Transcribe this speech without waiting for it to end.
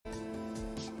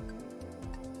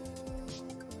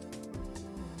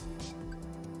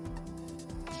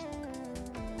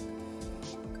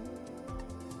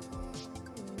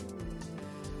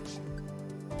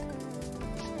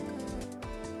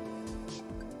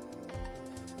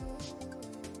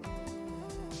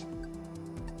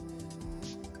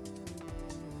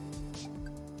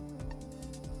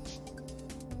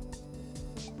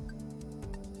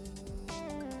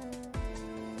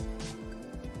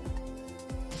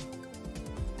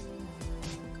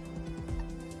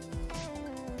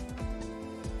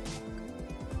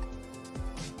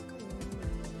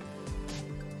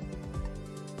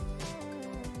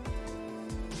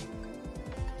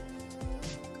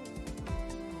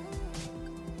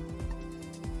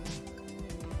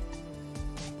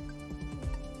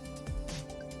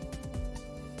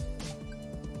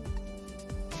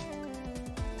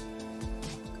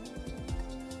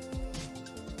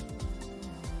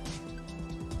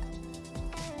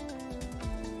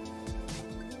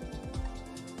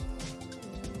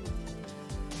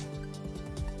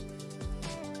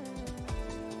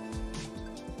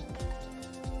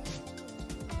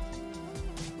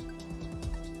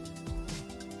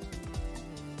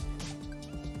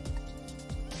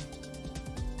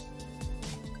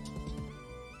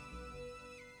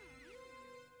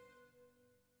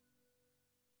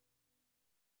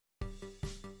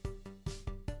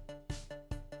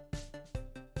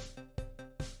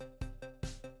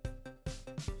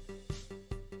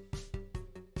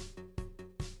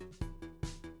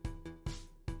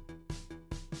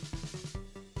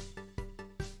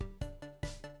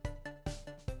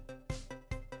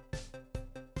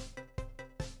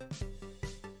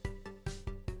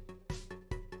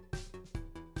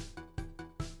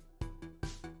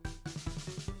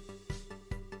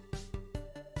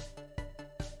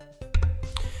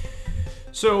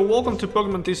So welcome to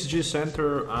Pokemon TCG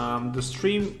Center. The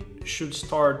stream should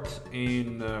start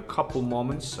in a couple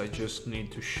moments. I just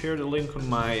need to share the link on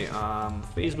my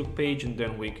Facebook page and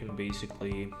then we can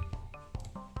basically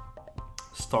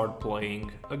start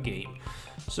playing a game.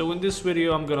 So in this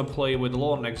video I'm gonna play with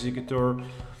Alolan Exeggutor.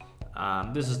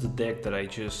 This is the deck that I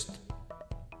just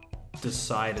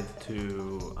decided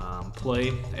to play,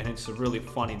 and it's a really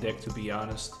funny deck, to be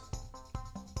honest.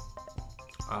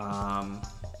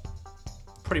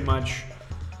 Pretty much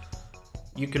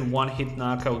you can one-hit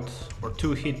knockout or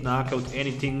two-hit knockout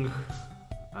anything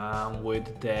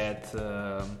with that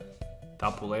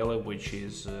Tapu Lele, which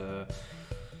is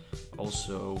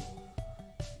also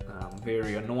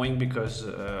very annoying because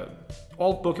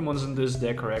all Pokemons in this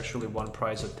deck are actually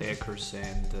one-price attackers,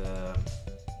 and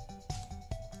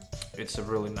it's a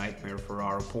really nightmare for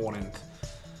our opponent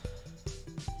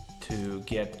to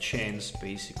get a chance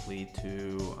basically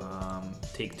to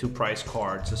take two prize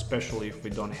cards, especially if we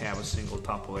don't have a single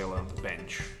Tapu Lele on the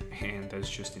bench, and that's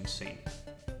just insane.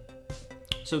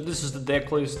 So this is the deck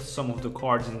list, some of the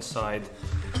cards inside.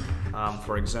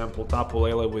 For example, Tapu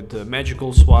Lele with the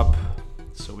magical swap,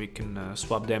 so we can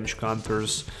swap damage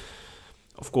counters.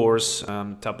 Of course,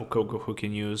 Tapu Koko, who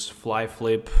can use Fly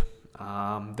Flip.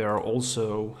 There are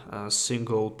also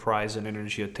single prize and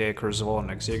energy attackers, Alolan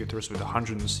Exeggutors with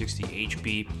 160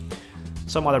 HP.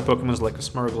 Some other Pokemons like a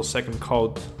Smeargle, Second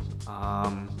Coat,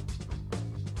 and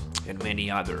many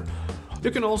other.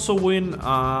 You can also win.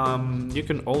 A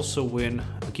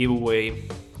giveaway.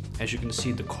 As you can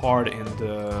see, the card in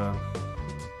the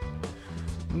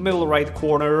middle right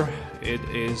corner. It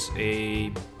is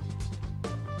a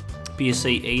PSA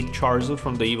 8 Charizard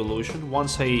from the Evolution.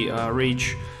 Once I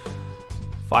reach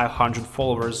 500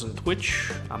 followers on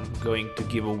Twitch, I'm going to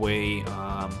give away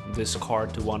this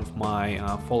card to one of my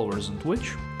followers on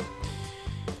Twitch.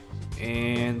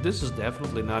 And this is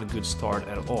definitely not a good start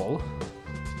at all.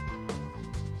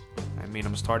 I mean,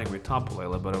 I'm starting with Tapu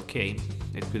Lele, but okay,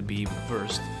 it could be even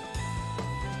worse.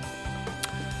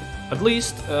 At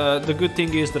least the good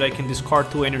thing is that I can discard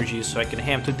two energies, so I can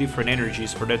have two different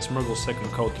energies for that Smeargle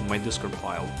Second Coat in my discard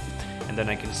pile. And then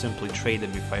I can simply trade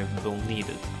them if I will need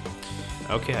it.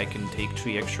 Okay, I can take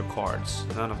 3 extra cards.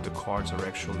 None of the cards are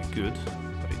actually good,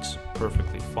 but it's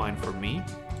perfectly fine for me.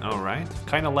 Alright,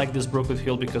 kinda like this Brooklet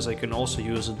Hill because I can also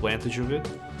use advantage of it.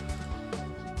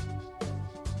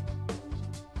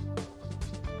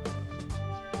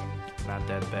 Not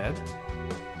that bad.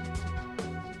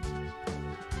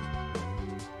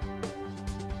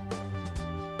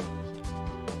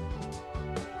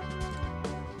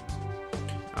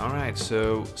 Alright,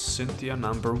 so Cynthia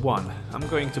number 1. I'm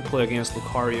going to play against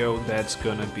Lucario. That's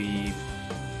gonna be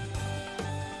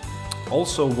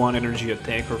also one energy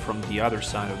attacker from the other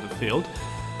side of the field.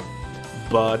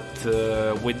 But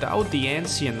without the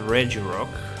Ancient Regirock,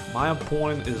 my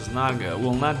opponent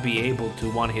will not be able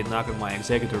to one-hit knock out my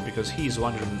Exeggutor because he's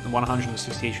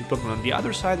 160 HP Pokemon. On the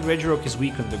other side, Regirock is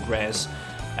weak on the grass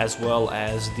as well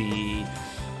as the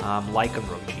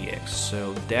Lycanroc GX,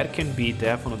 so that can be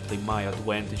definitely my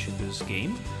advantage in this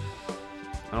game.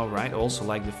 Alright, also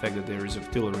like the fact that there is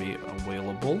artillery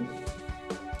available.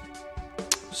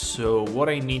 So what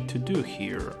I need to do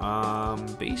here,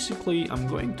 basically I'm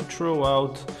going to throw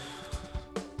out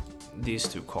these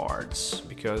 2 cards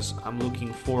because I'm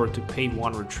looking forward to pay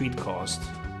 1 retreat cost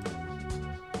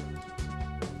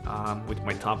with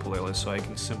my Tapu Lele, so I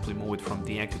can simply move it from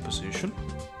the active position.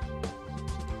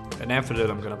 And after that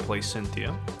I'm gonna play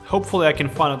Cynthia. Hopefully I can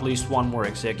find at least 1 more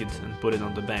Exeggutor and put it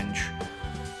on the bench.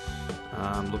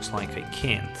 Looks like I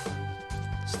can't.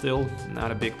 Still,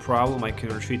 not a big problem. I can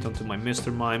retreat onto my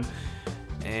Mr. Mime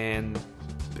and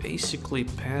basically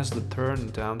pass the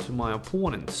turn down to my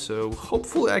opponent. So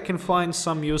hopefully I can find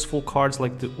some useful cards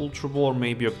like the Ultra Ball or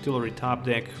maybe Auxiliary top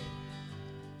deck.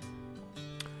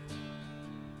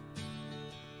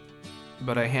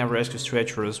 But I have Rescue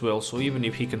Stretcher as well, so even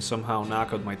if he can somehow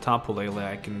knock out my Tapu Lele,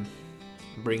 I can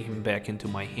bring him back into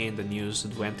my hand and use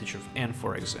advantage of N,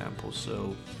 for example,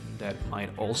 so that might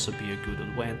also be a good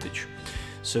advantage.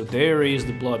 So there is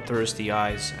the Bloodthirsty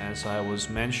Eyes, as I was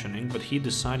mentioning, but he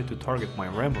decided to target my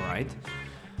Remoraid,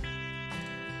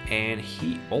 and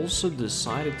he also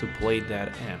decided to play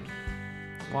that N.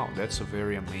 Wow, that's a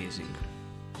very amazing.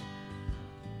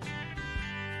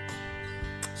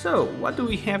 So, what do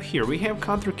we have here? We have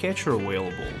Counter Catcher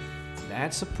available.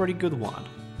 That's a pretty good one.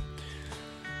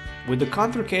 With the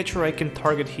Counter Catcher I can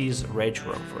target his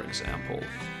Regirock, for example,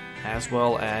 as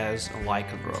well as a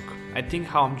Lycanroc. I think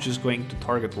how I'm just going to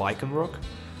target Lycanroc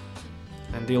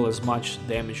and deal as much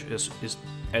damage as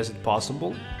it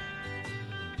possible.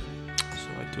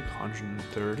 So I took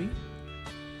 130.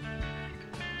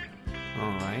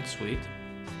 Alright, sweet.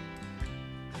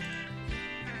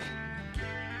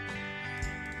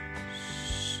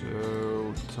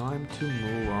 So, time to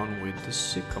move on with the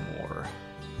Sycamore.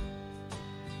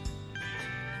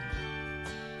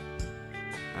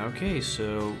 Okay,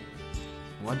 so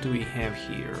what do we have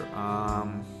here?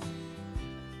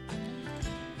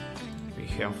 We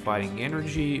have Fighting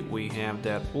Energy, we have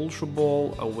that Ultra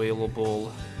Ball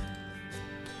available,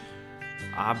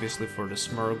 obviously for the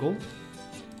Smurgle.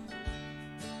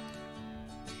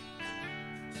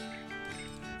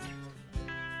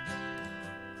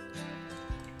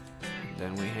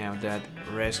 Then we have that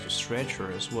Rescue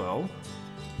Stretcher as well.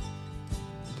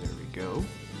 There we go.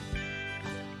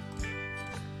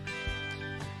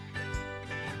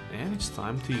 And it's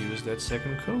time to use that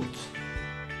second coat.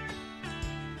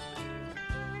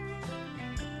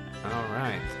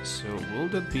 Alright, so will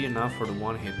that be enough for the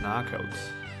one-hit knockout?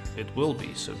 It will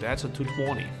be, so that's a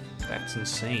 220. That's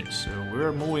insane. So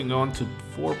we're moving on to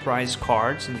 4 prize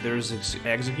cards, and there's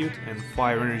Execute and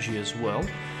Fire Energy as well.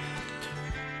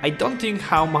 I don't think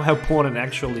how my opponent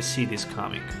actually see this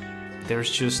coming. There's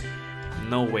just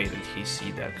no way that he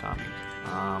see that coming.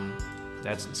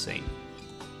 That's insane.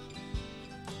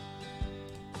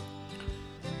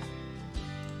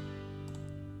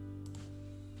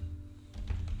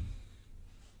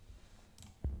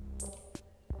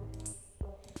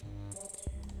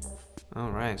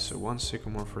 Alright, so 1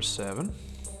 Sycamore for 7.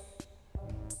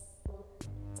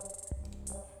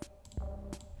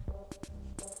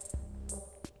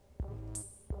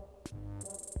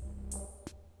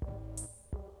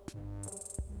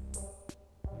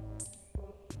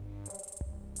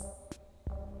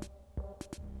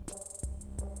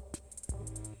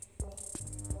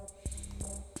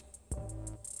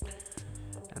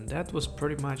 And that was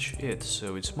pretty much it,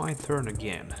 so it's my turn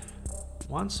again.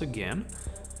 Once again,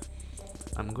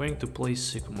 I'm going to play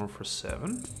Sycamore for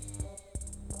 7.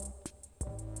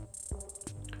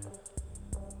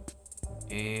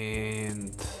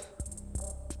 And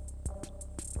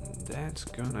that's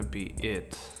gonna be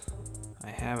it. I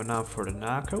have enough for the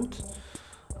knockout.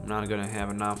 I'm not gonna have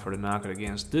enough for the knockout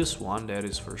against this one, that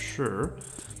is for sure.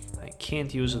 I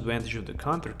can't use advantage of the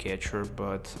counter catcher,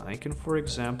 but I can, for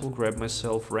example, grab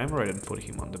myself Remoraid and put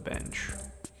him on the bench.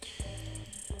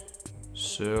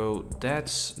 So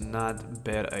that's not a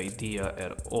bad idea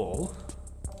at all.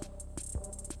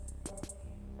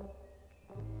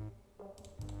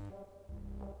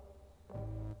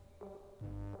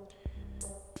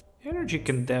 Energy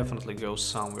can definitely go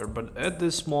somewhere, but at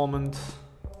this moment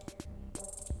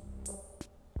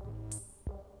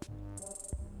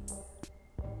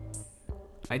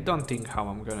I don't think how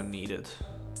I'm gonna need it.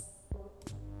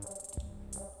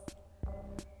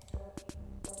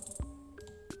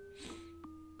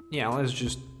 Yeah, let's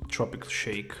just Tropical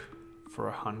Shake for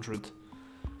 100.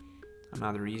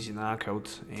 Another easy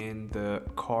knockout, and the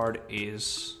card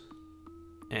is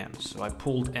M. So I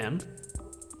pulled M.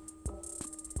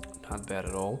 Not bad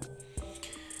at all.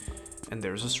 And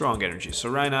there's a Strong Energy. So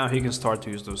right now he can start to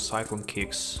use those Cyclone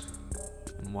Kicks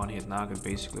and one-hit knockout,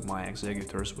 basically my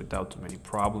Exeggutors without too many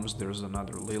problems. There's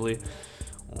another Lily,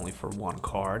 only for 1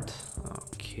 card.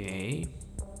 Okay.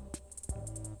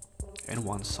 And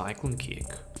 1 Cyclone Kick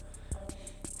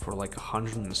for like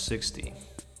 160.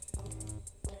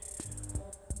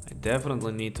 I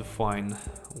definitely need to find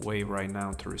a way right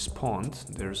now to respond.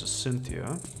 There's a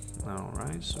Cynthia.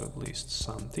 Alright, so at least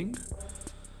something.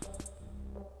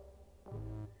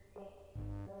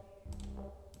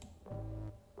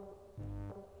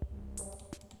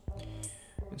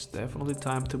 It's definitely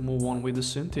time to move on with the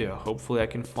Cynthia. Hopefully I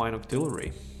can find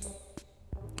Octillery.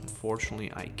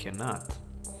 Unfortunately I cannot.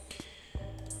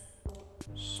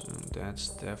 So that's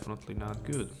definitely not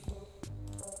good.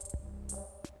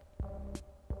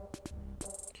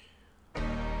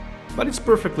 But it's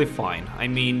perfectly fine. I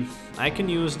mean, I can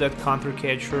use that counter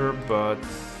catcher, but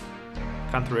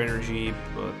counter energy,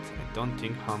 but I don't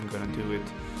think how I'm gonna do it.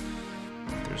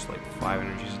 There's like 5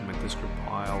 energies in my discard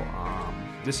pile.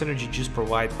 This energy just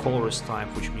provides colorless type,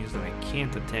 which means that I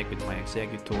can't attack with my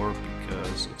Exeggutor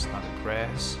because it's not a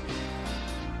grass.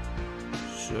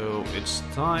 So it's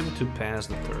time to pass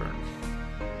the turn.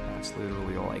 That's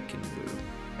literally all I can do.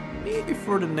 Maybe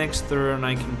for the next turn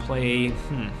I can play...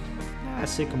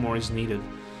 Sycamore is needed.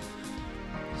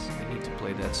 So I need to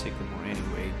play that Sycamore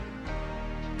anyway.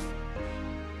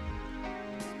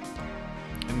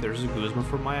 And there's a Guzma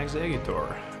for my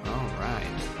Exeggutor.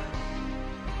 Alright.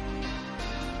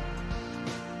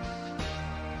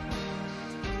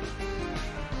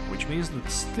 Which means that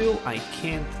still I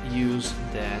can't use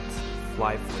that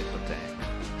Fly Flip attack.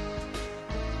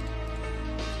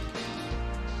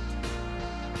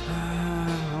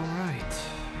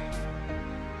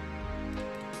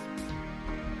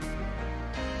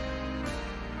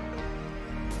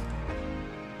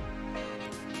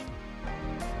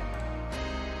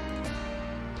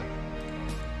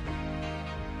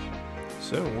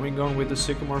 So we're going with the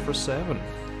Sycamore for 7.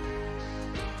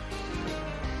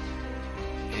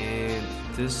 And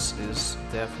this is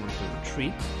definitely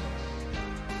retreat.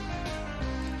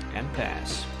 And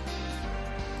pass.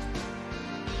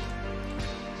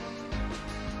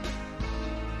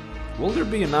 Will there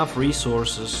be enough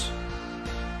resources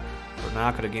for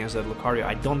knockout against that Lucario?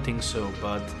 I don't think so,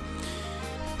 but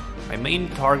my main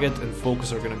target and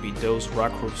focus are going to be those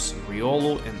Rockruffs in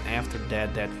Riolu, and after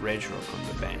that Regirock on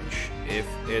the bench, if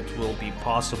it will be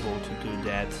possible to do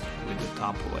that with the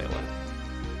Tapu Lele.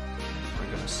 We're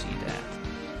going to see that.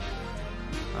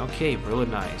 Okay, really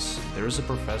nice. There's a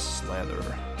Professor's Leather,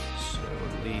 so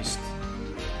at least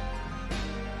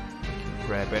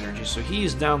grab energy. So he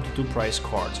is down to 2 prize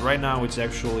cards. Right now it's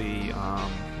actually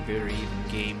very even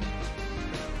game.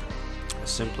 I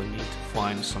simply need to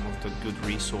find some of the good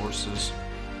resources.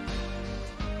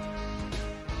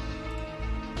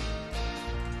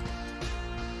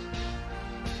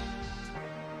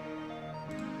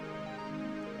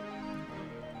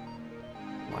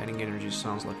 Lighting energy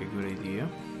sounds like a good idea.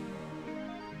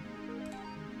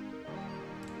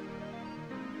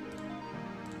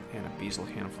 And a Beazle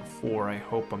Hand for 4. I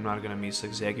hope I'm not gonna miss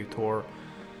Exeggutor,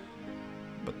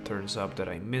 but turns out that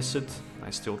I miss it. I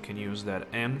still can use that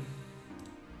N.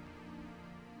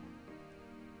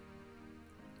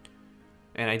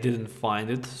 And I didn't find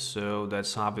it, so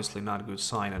that's obviously not a good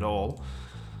sign at all.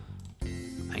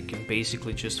 I can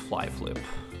basically just fly flip.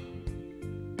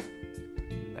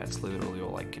 That's literally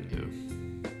all I can do.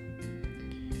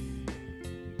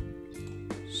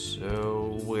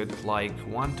 So with like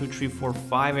 1, 2, 3, 4,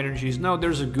 5 energies. No,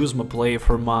 there's a Guzma play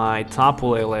for my Tapu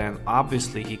Lele, and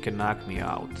obviously he can knock me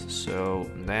out. So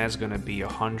that's gonna be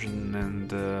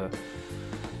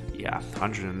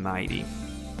 190.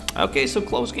 Okay, so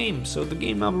close game. So the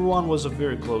game number 1 was a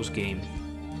very close game.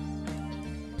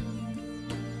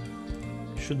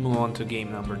 Should move on to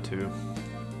game number 2.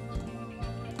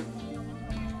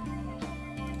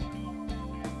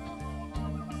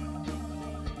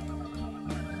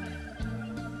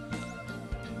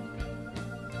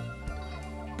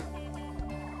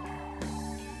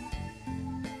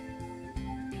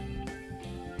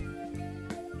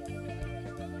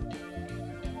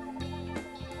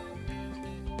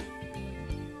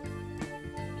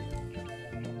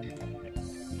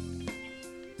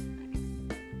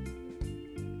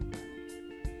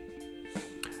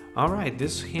 Alright,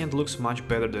 this hand looks much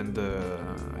better than the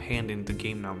hand in the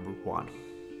game number 1.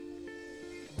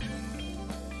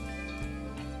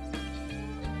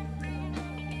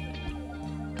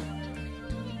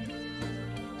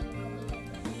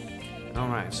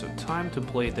 Alright, so time to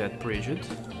play that Bridget.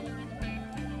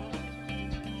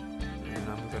 And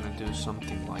I'm gonna do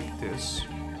something like this.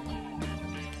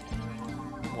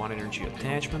 1 energy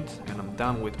attachment, and I'm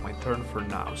done with my turn for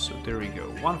now. So there we go.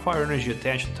 1 fire energy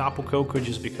attached to Tapu Koko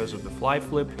just because of the fly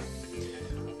flip.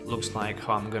 Looks like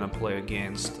how I'm gonna play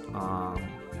against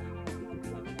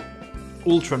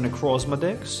Ultra Necrozma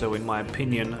deck. So in my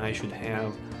opinion, I should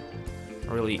have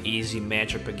a really easy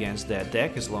matchup against that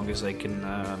deck as long as I can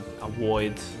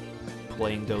avoid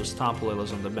playing those Tapu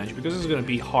Leles on the bench, because it's gonna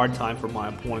be a hard time for my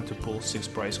opponent to pull 6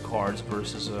 prize cards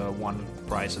versus 1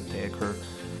 prize attacker.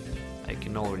 I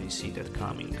can already see that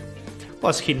coming.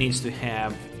 Plus he needs to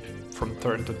have from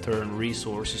turn to turn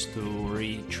resources to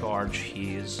recharge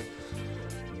his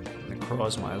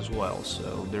Necrozma as well,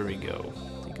 so there we go.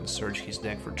 He can search his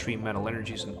deck for 3 metal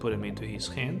energies and put them into his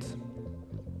hand.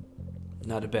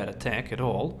 Not a bad attack at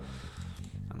all.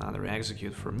 Another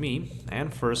execute for me,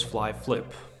 and first fly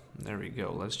flip. There we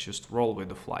go, let's just roll with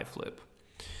the fly flip.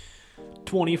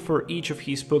 20 for each of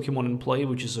his Pokemon in play,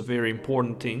 which is a very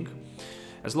important thing.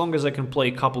 As long as I can play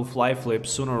a couple fly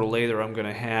flips, sooner or later I'm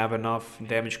gonna have enough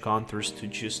damage counters to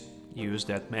just use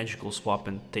that magical swap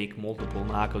and take multiple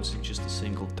knockouts in just a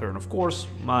single turn. Of course,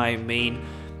 my main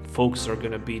focus are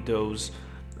gonna be those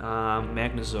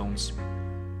Magnezones,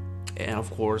 and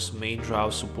of course main draw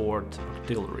support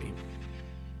artillery.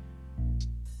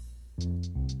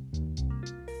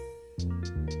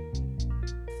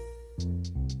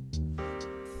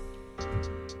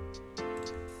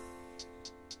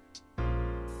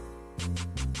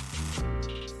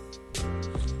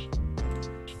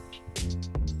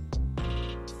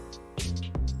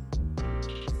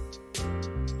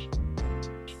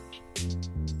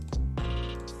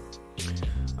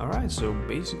 Alright, so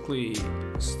basically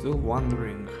still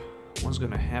wondering what's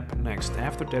gonna happen next.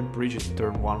 After that Bridget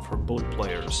turn 1 for both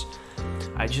players,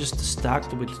 I just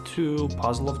stacked with 2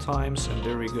 puzzle of times, and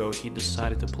there we go, he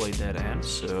decided to play that end,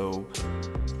 so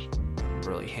I'm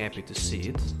really happy to see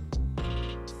it.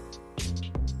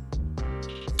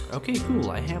 Okay, cool,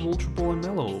 I have Ultra Ball and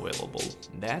Mellow available.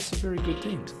 that's a very good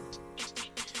thing.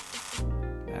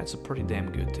 That's a pretty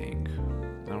damn good thing.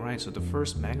 Alright, so the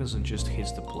first magazine just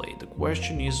hits the plate. The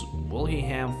question is, will he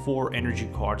have 4 energy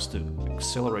cards to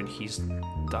accelerate his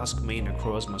Duskmane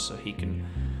Necrozma so he can,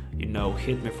 you know,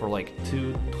 hit me for like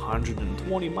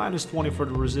 220, minus 20 for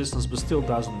the resistance, but still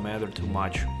doesn't matter too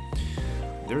much.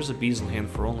 There's a Beazle hand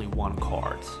for only 1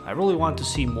 card. I really want to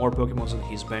see more Pokemons on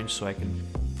his bench so I can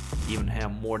even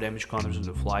have more damage counters with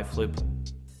the fly flip.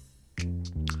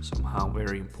 Somehow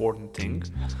very important thing.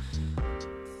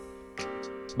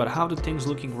 But how the thing's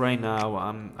looking right now,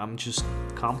 I'm just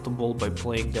comfortable by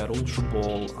playing that Ultra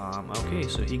Ball. Okay,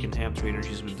 so he can have 3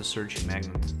 energies with the Surging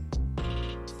Magnet.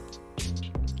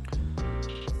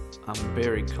 I'm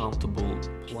very comfortable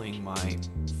playing my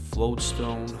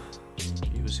Floatstone,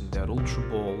 using that Ultra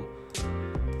Ball,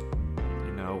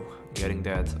 you know, getting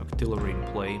that Octillery in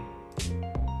play,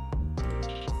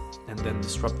 and then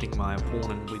disrupting my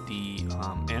opponent with the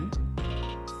N.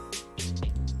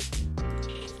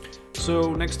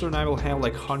 So next turn I will have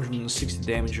like 160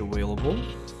 damage available.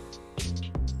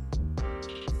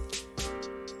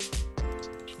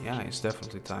 Yeah, it's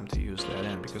definitely time to use that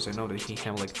N, because I know that he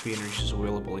have like 3 energies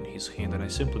available in his hand, and I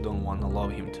simply don't want to allow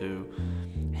him to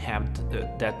have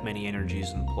that many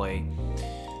energies in play.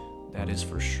 That is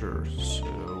for sure.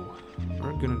 So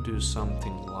we're gonna do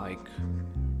something like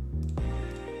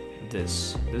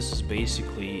this. This is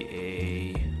basically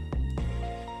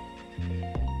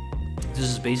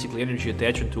energy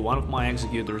attachment to one of my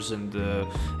Exeggutors and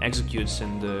executes,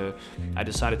 and I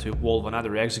decided to evolve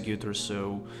another Exeggutor,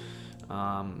 so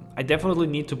I definitely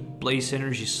need to place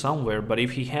energy somewhere, but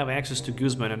if he have access to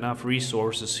Guzma and enough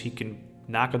resources, he can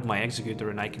knock out my Exeggutor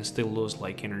and I can still lose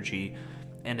like energy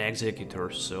and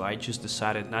Exeggutor, so I just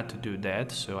decided not to do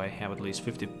that, so I have at least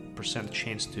 50%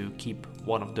 chance to keep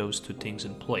one of those 2 things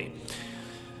in play.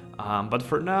 But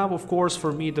for now, of course,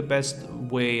 for me the best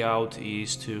way out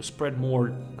is to spread more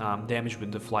damage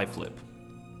with the fly flip.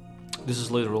 This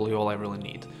is literally all I really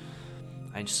need.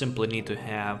 I simply need to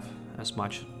have as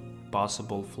much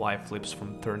possible fly flips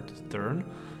from turn to turn.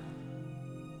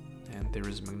 And there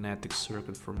is magnetic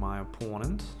circuit for my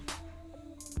opponent.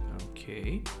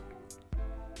 Okay.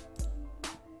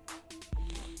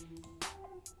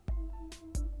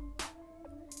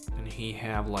 And he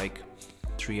have like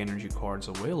 3 energy cards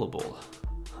available.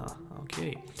 Huh,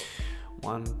 okay.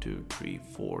 1, 2, 3,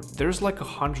 4. There's like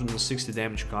 160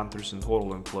 damage counters in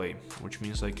total in play, which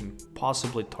means I can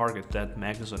possibly target that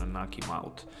Magnezone and knock him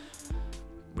out,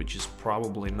 which is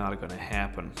probably not gonna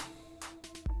happen.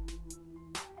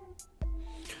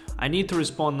 I need to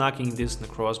respond knocking this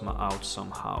Necrozma out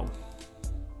somehow.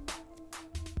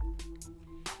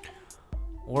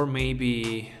 Or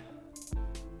maybe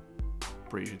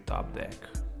Bridget top deck.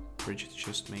 Bridget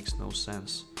just makes no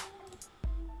sense.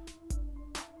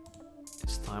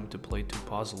 It's time to play 2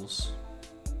 puzzles.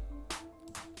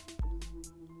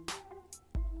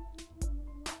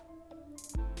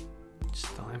 It's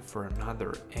time for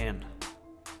another N.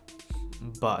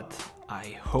 But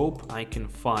I hope I can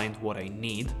find what I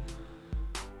need.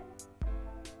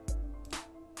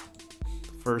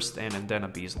 First N and then a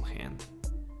Beazle hand.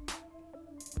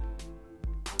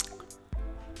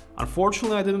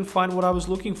 Unfortunately, I didn't find what I was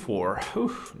looking for.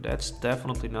 Whew, that's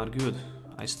definitely not good.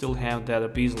 I still have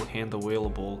that Beazle hand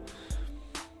available,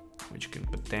 which can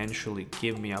potentially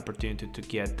give me opportunity to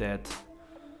get that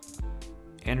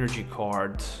energy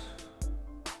card.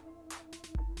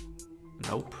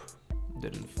 Nope,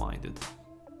 didn't find it.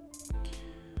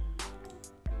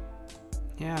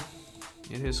 Yeah,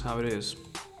 it is how it is.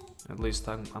 At least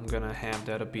I'm gonna have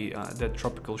that that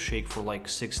tropical shake for like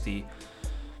 60.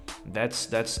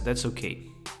 That's okay.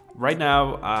 Right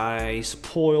now I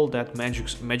spoiled that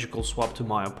magical swap to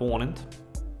my opponent,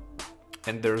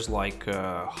 and there's like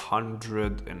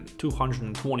 100 and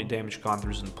 220 damage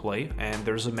counters in play, and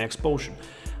there's a max potion.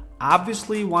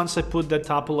 Obviously, once I put that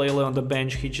Tapu Lele on the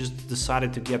bench, he just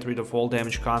decided to get rid of all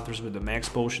damage counters with the max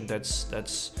potion. That's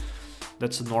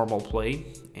a normal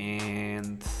play,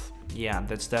 and yeah,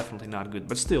 that's definitely not good.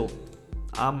 But still,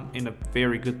 I'm in a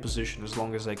very good position as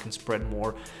long as I can spread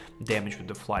more damage with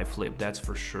the fly flip, that's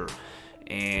for sure.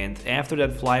 And after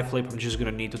that fly flip, I'm just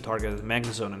gonna need to target the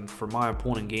Magnezone, and for my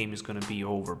opponent, game is gonna be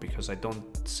over, because I don't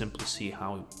simply see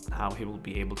how he will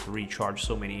be able to recharge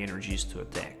so many energies to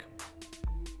attack.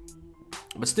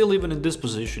 But still, even in this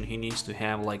position, he needs to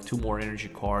have like 2 more energy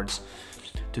cards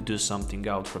to do something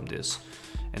out from this.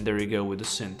 And there you go with the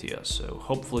Cynthia, so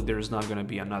hopefully there is not gonna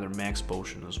be another max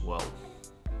potion as well.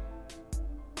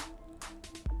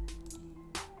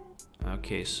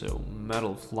 Okay, so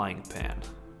Metal Flying Pan.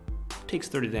 takes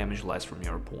 30 damage less from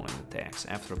your opponent attacks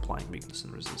after applying weakness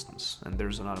and resistance. And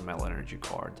there's another Metal Energy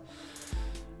card.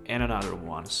 And another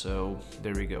one, so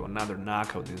there we go. Another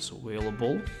knockout is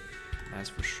available, that's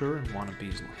for sure, and one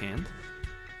Abyssal Hand.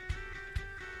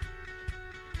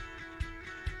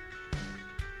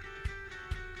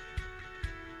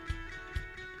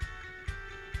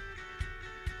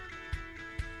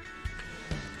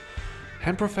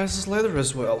 And Professor's Leather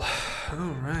as well.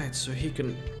 Alright, so he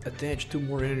can attach 2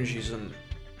 more energies on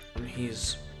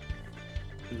his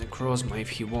Necrozma if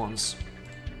he wants.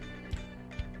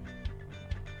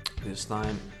 This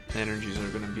time, energies are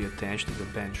going to be attached to the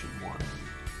bench in 1.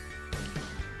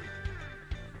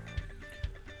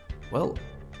 Well,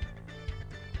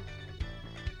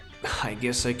 I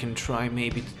guess I can try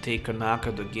maybe to take a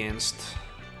knockout against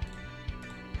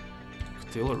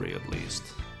Artillery at least.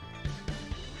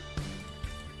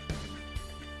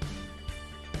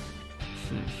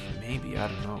 Maybe, I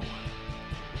don't know.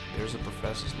 There's a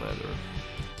Professor's Leather.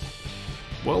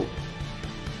 Well,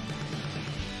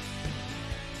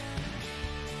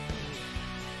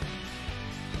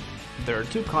 there are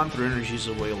 2 counter energies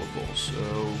available,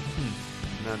 so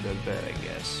not that bad, I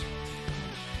guess.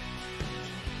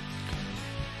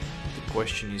 The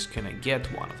question is, can I get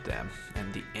one of them?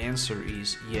 And the answer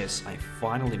is yes, I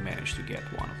finally managed to get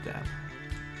one of them.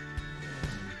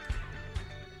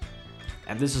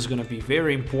 And this is going to be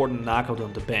very important knockout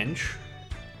on the bench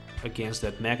against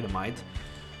that Magnemite.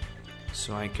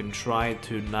 So I can try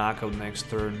to knock out next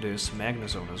turn this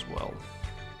Magnezone as well.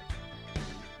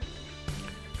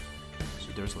 So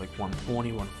there's like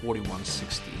 120, 140,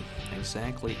 160.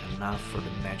 Exactly enough for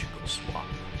the magical swap.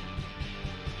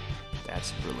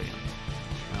 That's brilliant.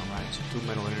 Alright, so 2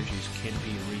 Metal Energies can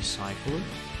be recycled.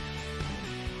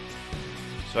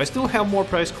 So I still have more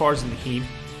prize cards than him.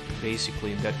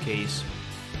 Basically, in that case,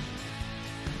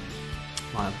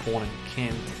 my opponent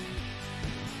can't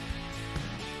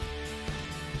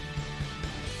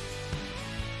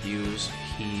use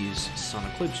his Sun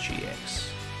Eclipse GX.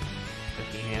 But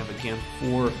he have again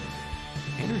 4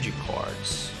 energy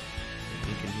cards, and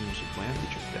he can use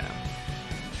advantage of them.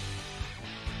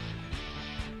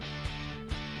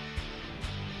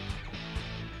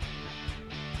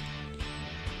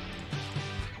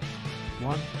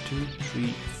 One, 2, 3,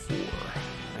 4.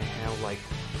 I have like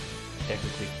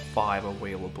technically 5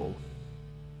 available.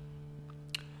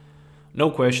 No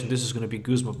question, this is going to be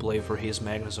Guzma play for his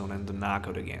Magnezone and the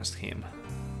knockout against him.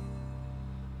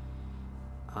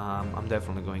 I'm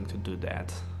definitely going to do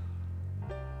that.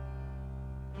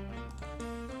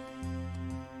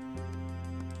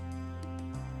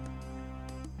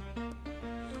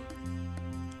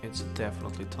 It's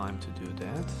definitely time to do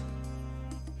that.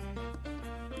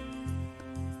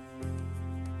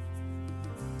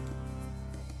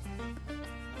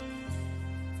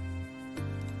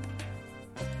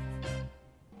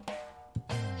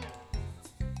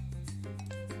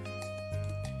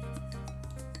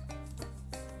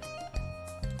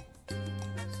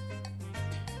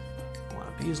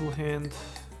 Abyssal Hand,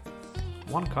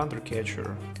 1 counter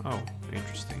catcher. Oh,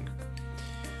 interesting.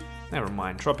 Never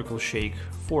mind. Tropical Shake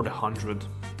for the 100,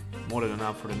 more than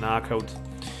enough for the knockout.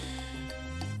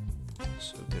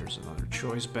 So there's another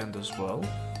Choice Band as well.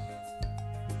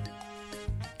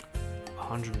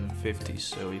 150.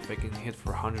 So if I can hit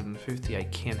for 150, I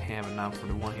can't have enough for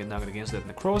the 1-hit knockout against that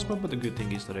Necrozma. But the good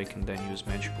thing is that I can then use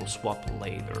Magical Swap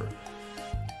later.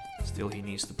 Still, he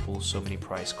needs to pull so many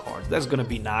prize cards. That's gonna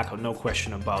be knockout, no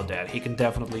question about that. He can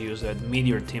definitely use that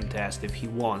Meteor Tempest if he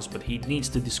wants, but he needs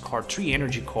to discard 3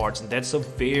 energy cards, and that's a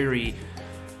very,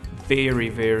 very,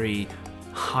 very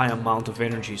high amount of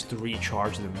energies to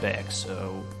recharge them back.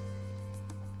 So,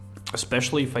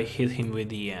 especially if I hit him with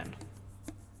the N.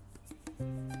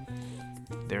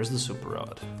 There's the Super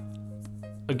Rod.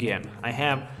 Again, I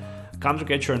have Counter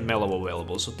Catcher and Mellow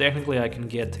available, so technically I can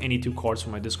get any 2 cards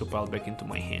from my disco pile back into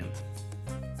my hand.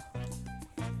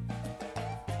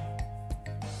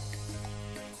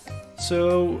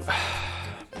 So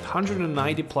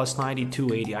 190 plus 90,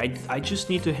 280. I just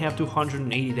need to have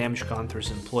 280 damage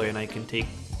counters in play, and I can take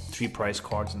 3 prize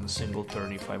cards in a single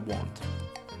turn if I want.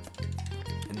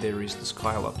 And there is the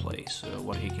Skyla play, so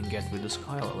what he can get with the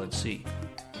Skyla, let's see.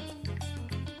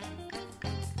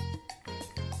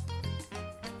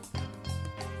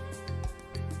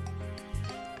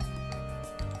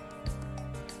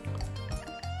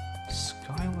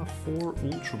 For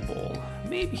Ultra Ball.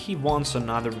 Maybe he wants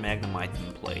another Magnemite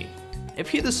in play. If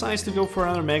he decides to go for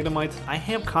another Magnemite, I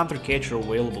have Counter Catcher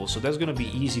available, so that's gonna be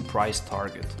easy price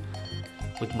target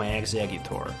with my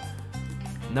Exeggutor.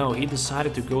 No, he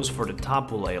decided to go for the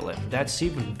Tapu Lele. That's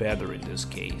even better in this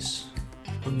case.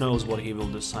 Who knows what he will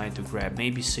decide to grab?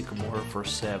 Maybe Sycamore for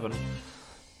 7.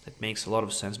 That makes a lot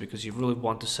of sense because you really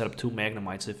want to set up 2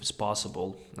 Magnemites if it's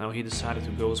possible. Now he decided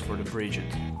to go for the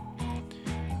Bridget.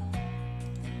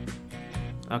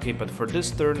 Okay, but for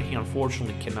this turn he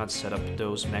unfortunately cannot set up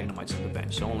those Magnemites on the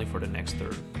bench, so only for the next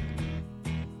turn.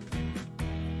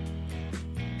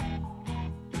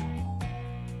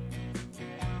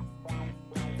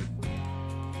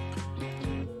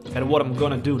 And what I'm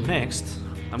gonna do next,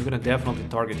 I'm gonna definitely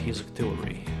target his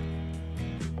artillery.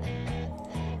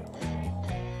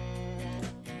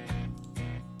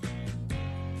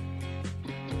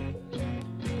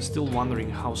 Still wondering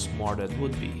how smart that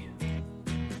would be.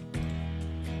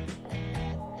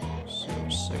 So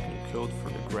second code for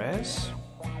the grass.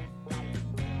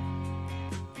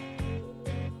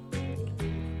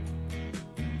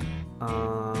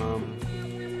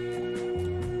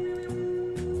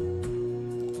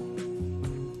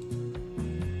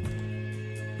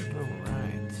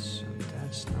 Alright, so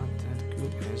that's not that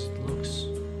good as it looks.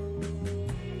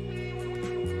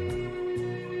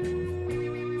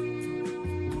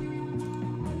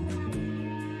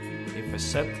 If I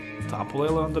set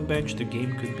Tapulela on the bench, the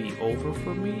game could be over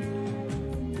for me.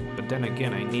 But then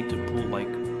again, I need to pull like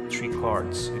 3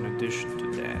 cards in addition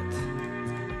to that.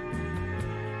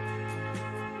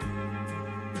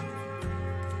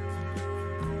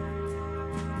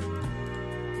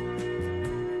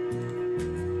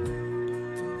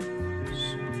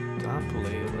 So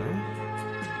Tapulela,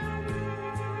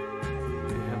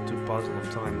 I have 2 puzzle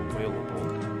of time available.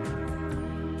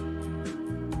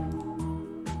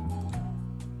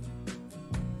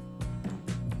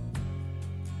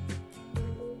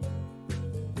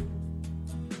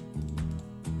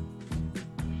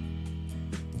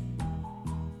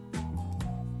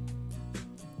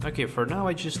 Okay, for now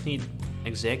I just need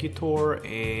Exeggutor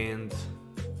and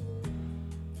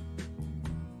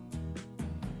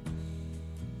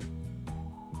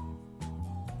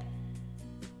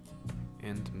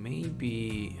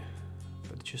maybe,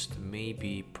 but just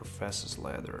maybe Professor's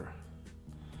Ladder.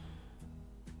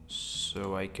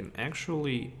 So I can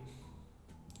actually,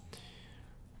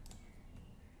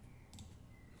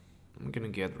 I'm gonna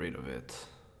get rid of it.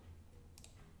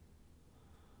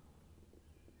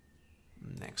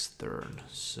 Next turn,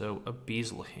 so a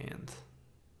Beazle hand.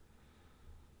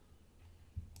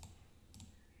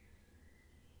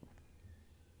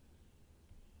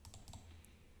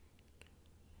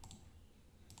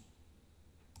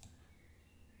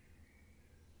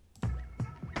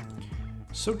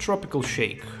 So Tropical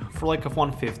Shake for like a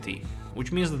 150,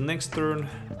 which means the next turn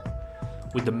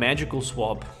with the magical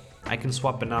swap I can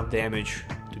swap enough damage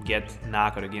to get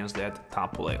knockout against that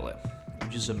Tapulela,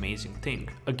 which is an amazing thing.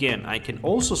 Again, I can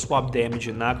also swap damage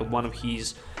and knock out one of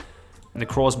his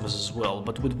Necrozmas as well,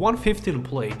 but with 150 in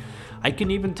play, I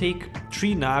can even take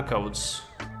 3 knockouts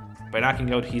by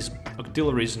knocking out his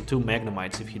auxiliaries and 2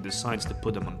 Magnemites if he decides to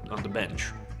put them on the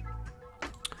bench.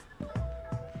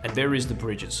 And there is the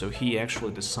Bridget, so he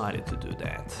actually decided to do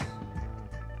that.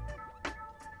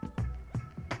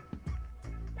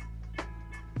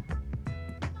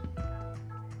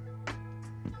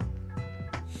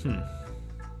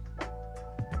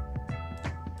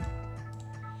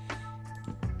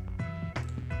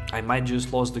 I might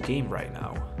just lose the game right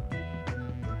now.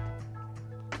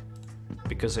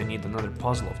 Because I need another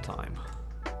puzzle of time.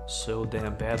 So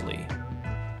damn badly.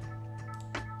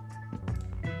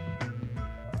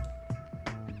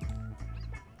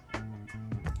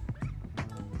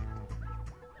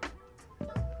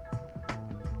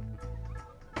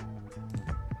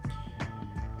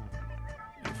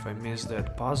 If I miss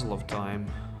that puzzle of time,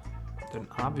 then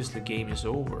obviously the game is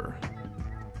over.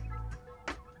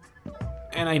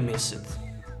 And I miss it.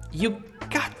 You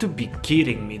got to be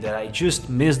kidding me that I just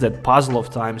missed that puzzle of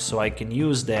time so I can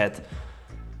use that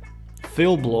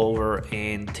Fill Blower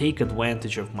and take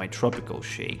advantage of my Tropical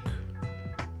Shake.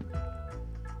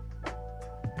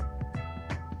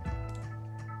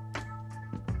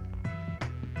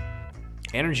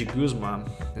 Energy Guzma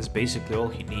is basically all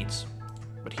he needs,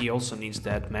 but he also needs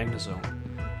that Magnezone.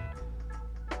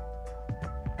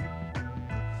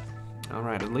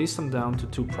 Alright, at least I'm down to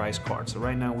 2 prize cards, so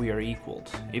right now we are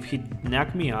equaled. If he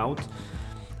knocked me out,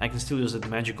 I can still use that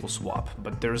magical swap,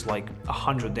 but there's like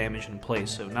 100 damage in play,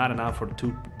 so not enough for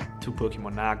two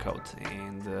Pokemon knockout,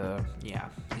 and yeah,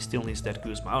 he still needs that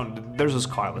Guzma. Oh, there's a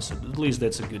Skyla, so at least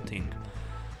that's a good thing.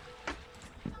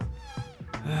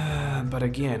 But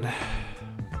again,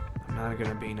 I'm not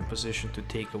gonna be in a position to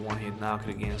take a one-hit knockout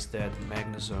against that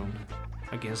Magnezone,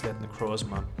 against that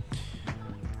Necrozma.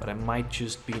 But I might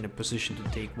just be in a position to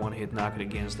take one-hit knockout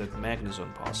against that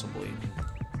Magnezone, possibly.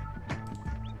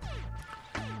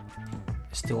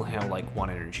 Still have like 1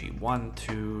 energy. 1,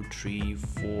 2, 3,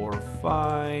 4,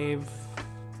 5.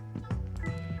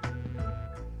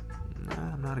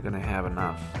 Nah, I'm not gonna have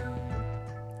enough.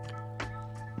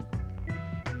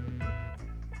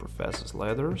 Professor's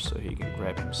leather, so he can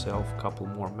grab himself a couple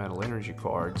more metal energy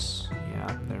cards.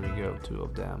 Yeah, there we go, 2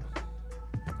 of them.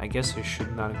 I guess he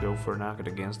should not go for knockout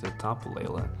against the Tapu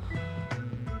Lele.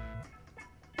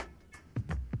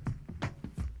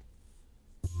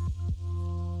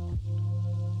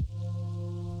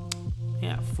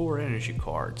 Yeah, 4 energy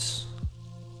cards.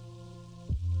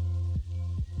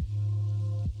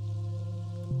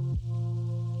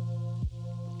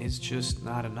 It's just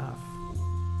not enough.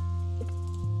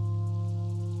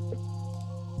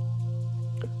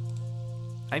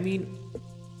 I mean,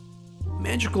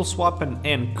 magical swap and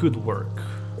N could work,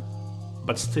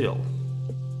 but still.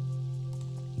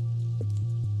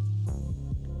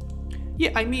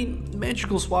 Yeah, I mean,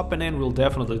 magical swap and N will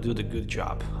definitely do the good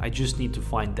job. I just need to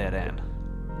find that N.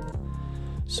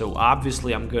 So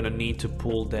obviously I'm gonna need to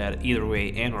pull that either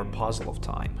way, N or Puzzle of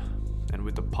Time. And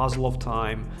with the Puzzle of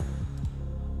Time,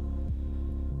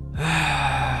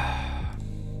 I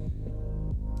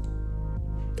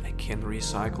can't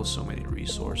recycle so many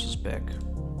resources back.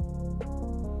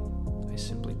 I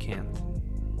simply can't.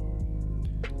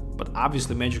 But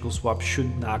obviously magical swap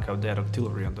should knock out that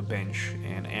artillery on the bench,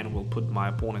 and N will put my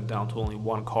opponent down to only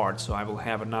 1 card, so I will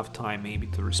have enough time maybe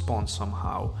to respond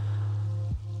somehow.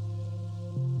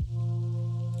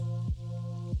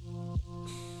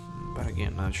 But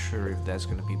again, not sure if that's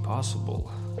gonna be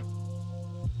possible.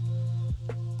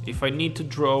 If I need to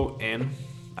draw N,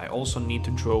 I also need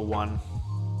to draw 1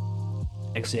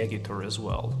 Exeggutor as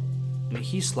well. And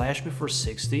he slashed me for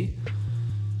 60.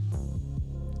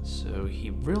 So he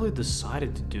really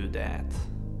decided to do that.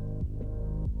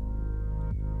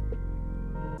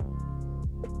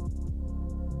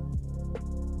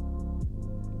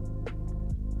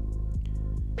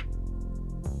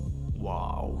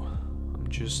 Wow. I'm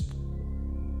just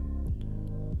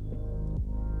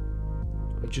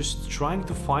trying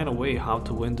to find a way how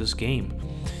to win this game.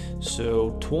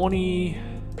 So 20,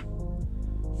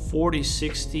 40,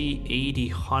 60, 80,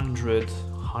 100,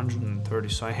 130.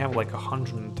 So I have like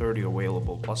 130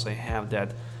 available. Plus I have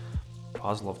that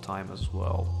Puzzle of Time as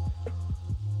well.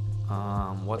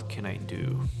 What can I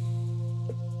do?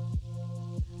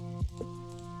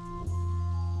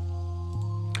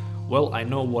 Well, I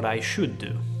know what I should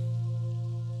do.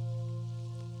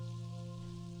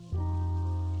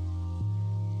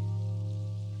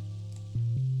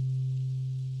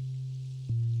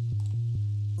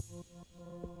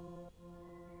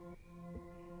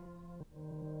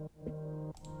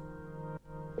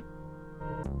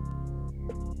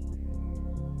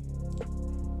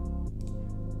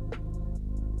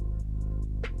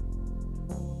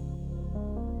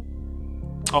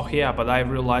 Oh yeah, but I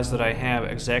realized that I have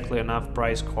exactly enough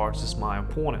prize cards as my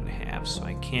opponent has, so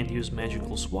I can't use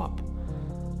magical swap.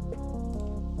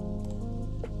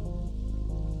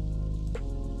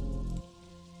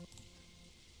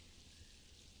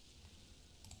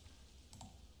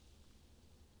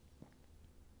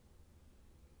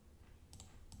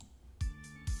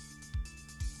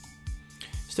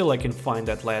 Still, I can find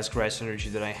that last grass energy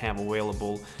that I have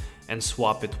available and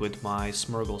swap it with my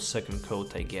Smurgle second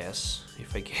coat, I guess,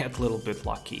 if I get a little bit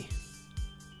lucky.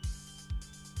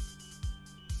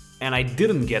 And I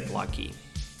didn't get lucky.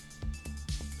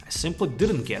 I simply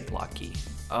didn't get lucky.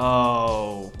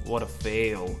 Oh, what a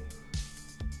fail.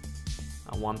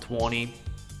 A 120.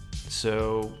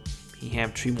 So he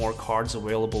have 3 more cards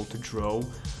available to draw.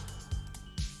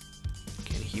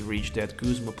 Can he reach that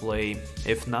Guzma play?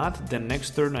 If not, then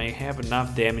next turn I have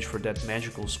enough damage for that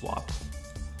magical swap.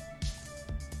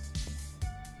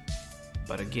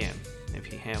 But again, if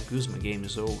he have Guzma, game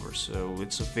is over, so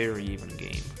it's a very even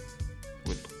game,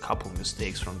 with a couple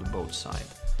mistakes from the both side.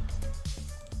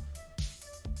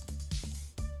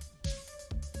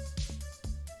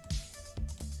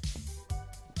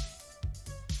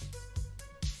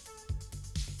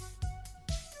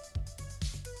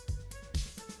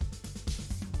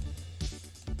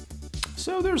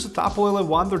 So there's a Tapu Lele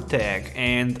Wonder tag,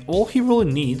 and all he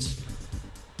really needs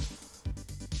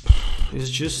is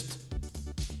just...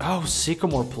 Oh,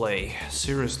 Sycamore play.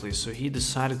 Seriously, so he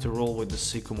decided to roll with the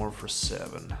Sycamore for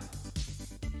 7.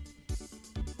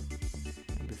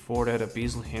 And before that, a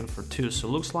Beasley hand for 2. So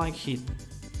looks like he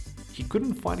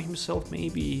couldn't find himself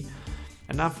maybe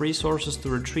enough resources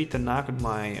to retreat and knock at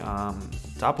my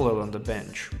Tapu Lele on the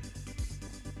bench.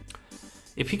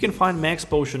 If he can find Max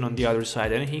Potion on the other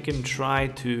side, then he can try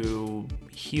to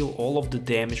heal all of the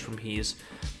damage from his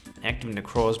active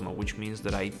Necrozma, which means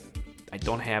that I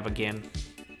don't have, again,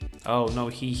 Oh no,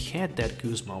 he had that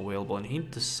Guzma available and he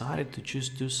decided to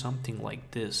just do something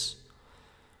like this.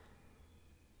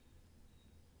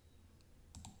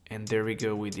 And there we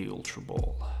go with the Ultra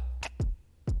Ball.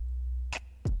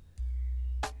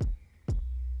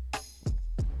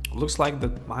 Looks like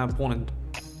that my opponent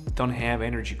don't have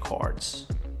energy cards.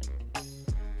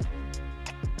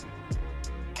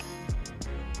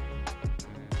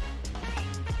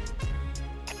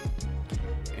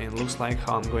 And looks like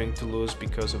how I'm going to lose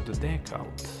because of the deck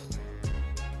out.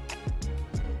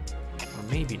 Or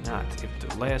maybe not, if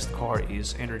the last card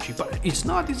is energy, but it's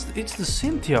not, it's the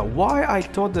Cynthia. Why I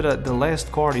thought that the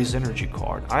last card is energy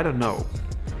card? I don't know.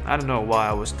 I don't know why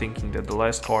I was thinking that the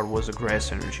last card was a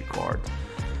grass energy card.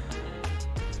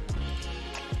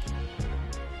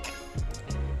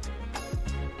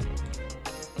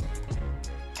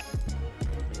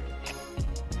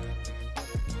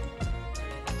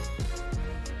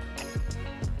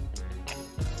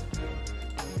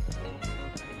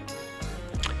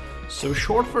 So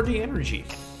short for the energy.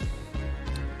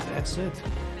 That's it.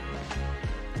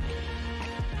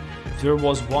 If there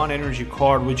was one energy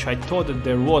card, which I thought that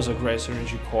there was a grass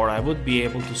energy card, I would be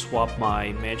able to swap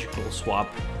my magical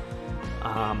swap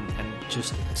and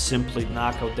just simply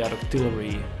knock out that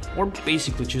artillery, or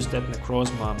basically just that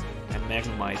Necrozma and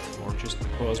Magnemite, or just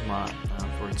Necrozma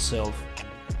for itself.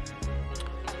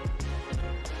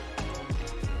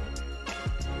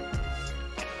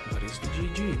 But it's the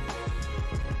GG.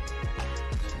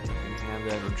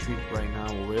 That retreat right now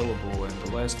available, and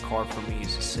the last card for me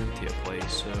is a Cynthia play,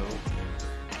 so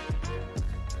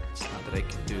it's not that I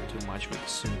can do too much with the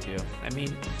Cynthia. I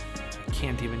mean, I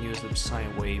can't even use the Psy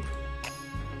Wave.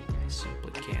 I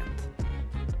simply can't.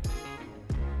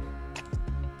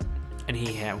 And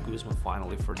he have Guzma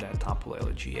finally for that Tapu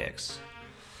Lele GX.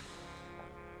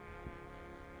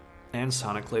 And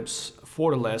Sun Eclipse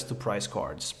for the last two prize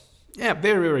cards. Yeah,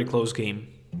 very, very close game.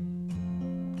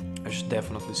 I should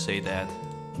definitely say that.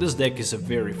 This deck is a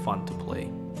very fun to play.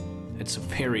 It's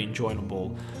very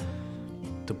enjoyable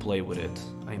to play with it.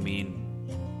 I mean,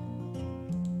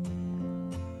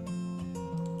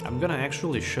 I'm gonna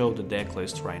actually show the deck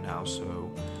list right now,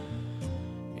 so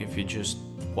if you just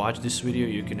watch this video,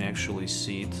 you can actually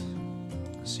see it,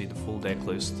 see the full deck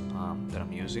list that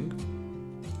I'm using.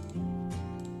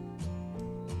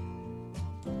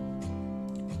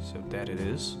 So that it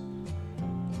is.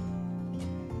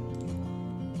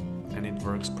 And it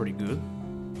works pretty good.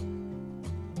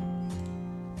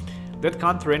 That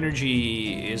counter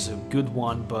energy is a good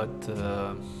one, but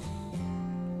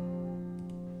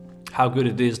how good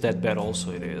it is, that bad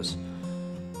also it is.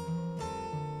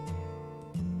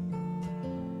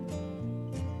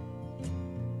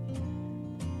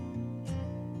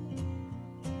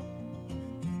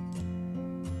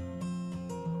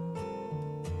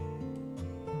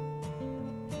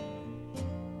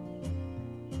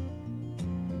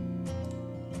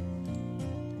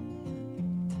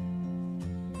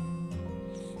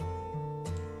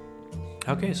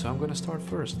 Okay, so I'm gonna start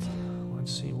first.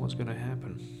 Let's see what's gonna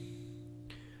happen.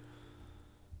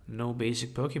 No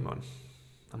basic Pokemon.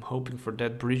 I'm hoping for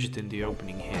that Bridget in the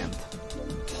opening hand.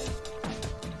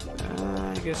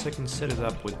 I guess I can set it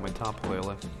up with my Tapu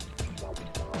Lele.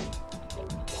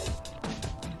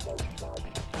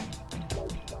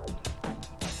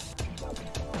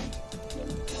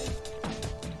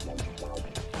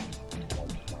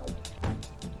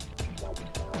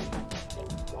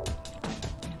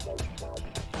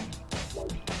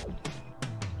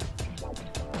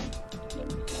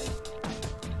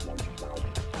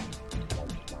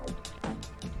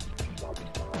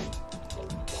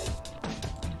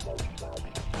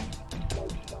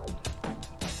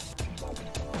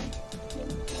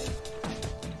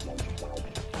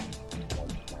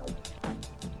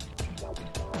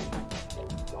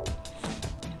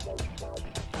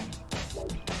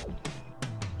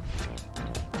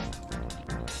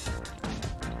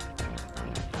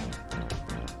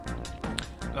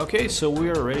 Okay, so we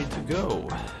are ready to go.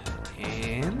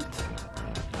 And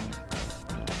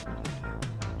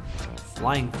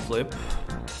Flying Flip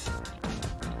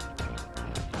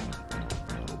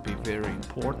will be very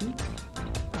important.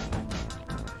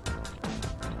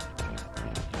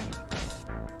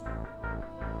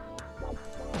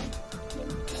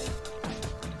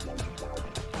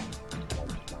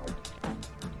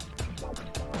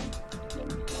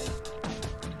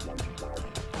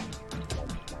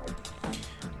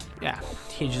 Yeah,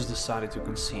 he just decided to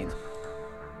concede.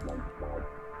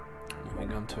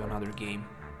 Moving on to another game.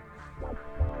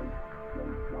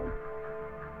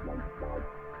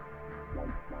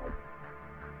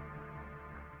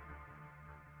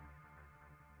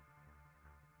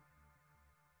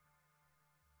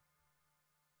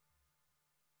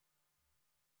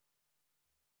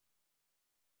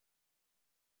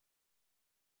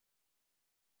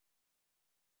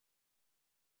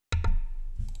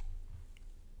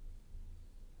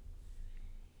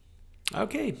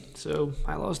 Okay, so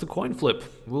I lost the coin flip.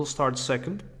 We'll start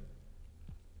second.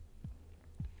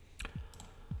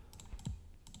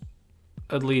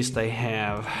 At least I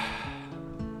have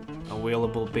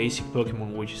available basic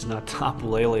Pokemon, which is not Tapu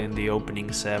Lele in the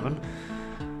opening 7.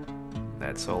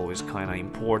 That's always kind of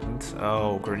important.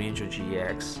 Oh, Greninja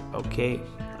GX. Okay.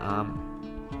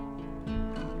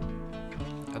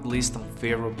 At least I'm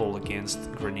favorable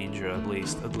against Greninja. At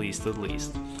least.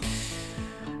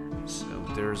 So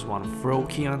there's one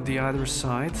Froakie on the other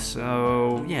side.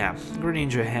 So yeah,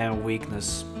 Greninja have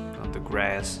weakness on the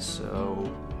grass.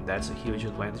 So that's a huge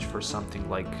advantage for something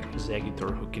like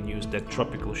Exeggutor, who can use that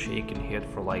tropical shake and hit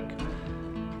for like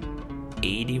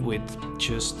 80 with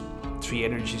just 3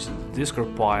 energies in the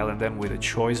discard pile, and then with a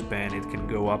choice band it can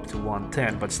go up to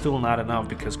 110, but still not enough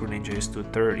because Greninja is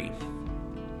 230.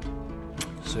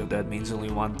 So that means only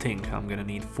one thing, I'm gonna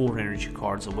need 4 energy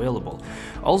cards available.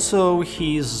 Also,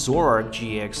 his Zoroark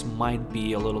GX might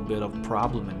be a little bit of a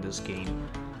problem in this game,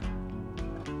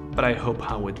 but I hope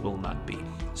how it will not be.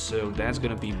 So that's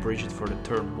gonna be Bridget for the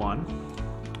turn 1,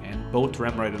 and both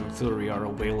Remoraid and Auxiliary are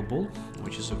available,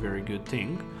 which is a very good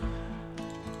thing.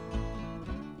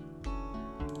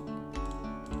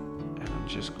 And I'm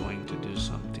just going to do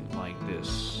something like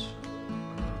this.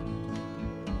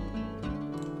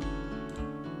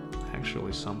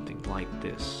 Actually, something like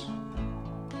this.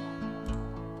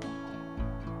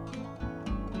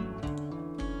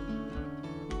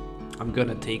 I'm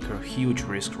gonna take a huge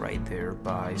risk right there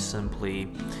by simply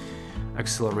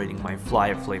accelerating my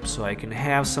Fly Flip so I can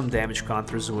have some damage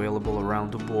counters available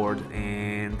around the board,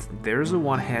 and there's a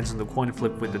one hands on the coin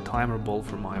flip with the timer ball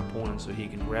for my opponent so he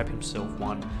can grab himself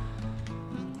one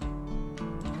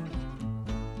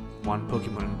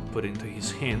Pokemon and put into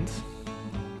his hand.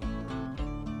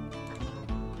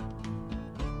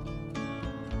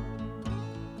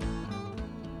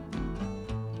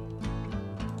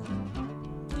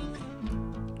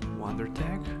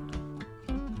 Tag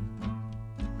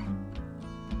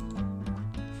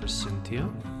for Cynthia,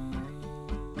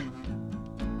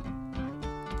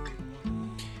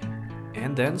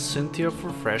 and then Cynthia for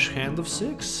fresh hand of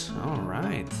 6. All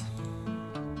right.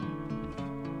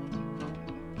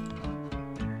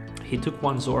 He took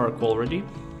one Zoroark already,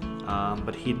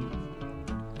 but he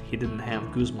didn't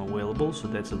have Guzma available, so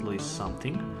that's at least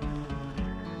something.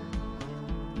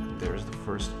 And there's the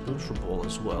first Ultra Ball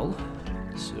as well.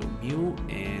 So Mew,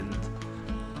 and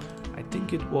I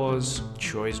think it was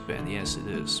Choice Band. Yes, it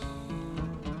is.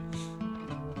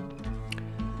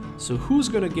 So who's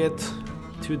gonna get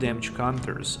 2 damage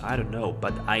counters? I don't know,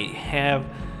 but I have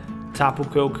Tapu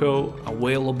Koko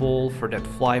available for that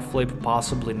Fly Flip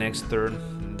possibly next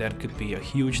turn. That could be a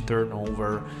huge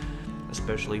turnover,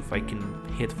 especially if I can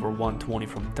hit for 120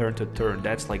 from turn to turn.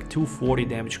 That's like 240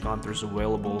 damage counters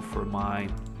available for my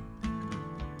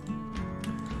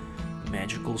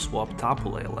Magical Swap Tapu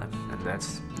Lele, and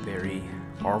that's very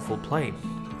powerful play.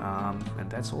 And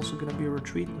that's also gonna be a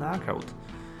retreat knockout.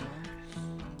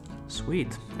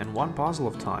 Sweet, and 1 puzzle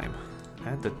of time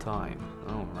at the time.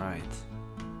 All right.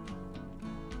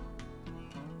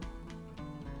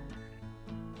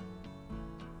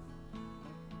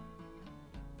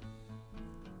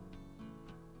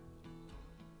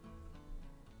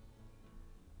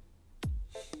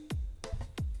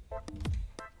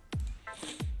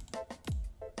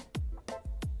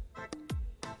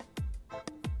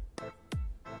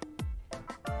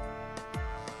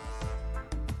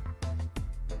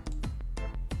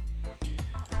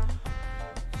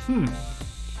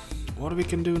 What we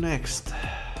can do next?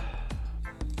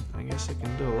 I guess I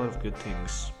can do a lot of good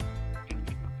things.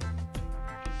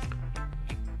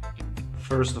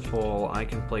 First of all, I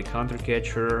can play Counter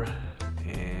Catcher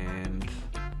and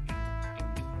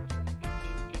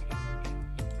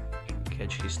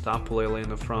catch his Tapu Lele in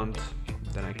the front.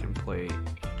 Then I can play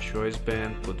Choice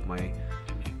Band, put my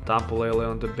Tapu Lele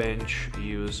on the bench,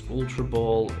 use Ultra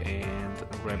Ball and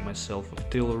grab myself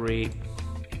Artillery,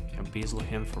 a Beazle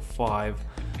Hand for 5.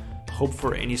 Hope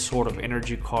for any sort of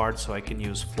energy card so I can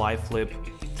use Fly Flip,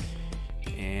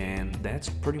 and that's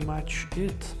pretty much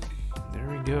it. There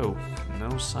we go.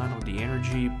 No sign of the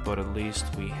energy, but at least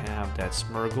we have that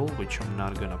Smeargle, which I'm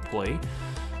not gonna play.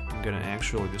 I'm gonna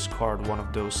actually discard one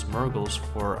of those Smeargles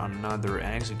for another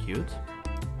Execute.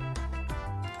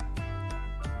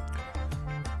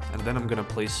 And then I'm gonna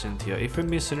play Cynthia. If I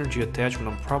miss energy attachment,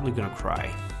 I'm probably gonna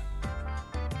cry.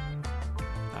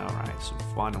 Alright, so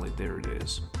finally there it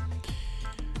is.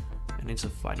 And it's a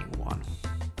fighting one.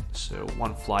 So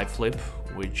 1 Fly Flip,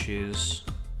 which is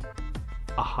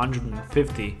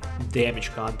 150 damage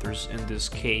counters in this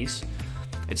case,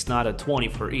 It's not a 20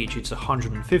 for each, it's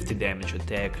 150 damage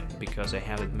attack because I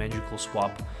have that magical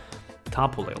swap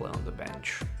Tapu Lele on the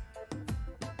bench.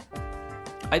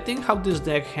 I think how this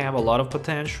deck have a lot of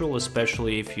potential,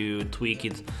 especially if you tweak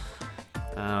it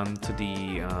to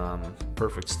the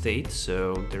perfect state.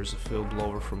 So there's a field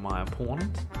blower for my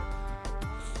opponent.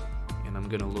 And I'm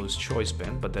gonna lose Choice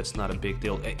Band, but that's not a big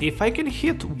deal. If I can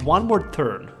hit one more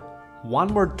turn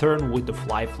with the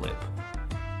Fly Flip,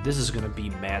 this is gonna be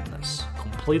madness.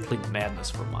 Completely madness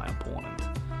for my opponent.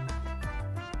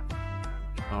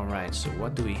 Alright, so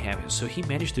what do we have here? So he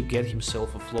managed to get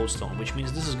himself a Flowstone, which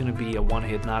means this is gonna be a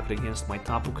one-hit knockout against my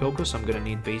Tapu Koko, so I'm gonna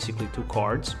need basically 2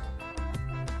 cards.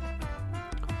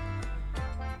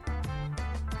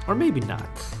 Or maybe not.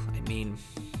 I mean,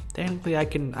 technically I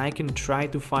can try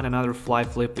to find another Fly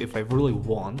Flip if I really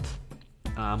want,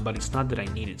 but it's not that I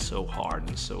need it so hard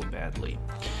and so badly.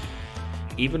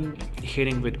 Even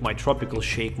hitting with my Tropical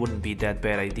Shake wouldn't be that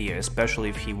bad idea, especially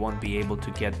if he won't be able to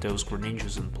get those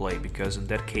Greninjas in play, because in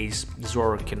that case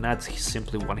Zoro cannot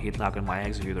simply one-hit knock on my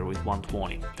Exeggutor with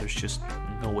 120. There's just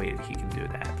no way that he can do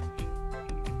that.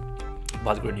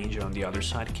 But Greninja on the other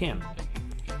side can.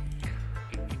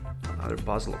 Another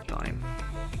puzzle of time.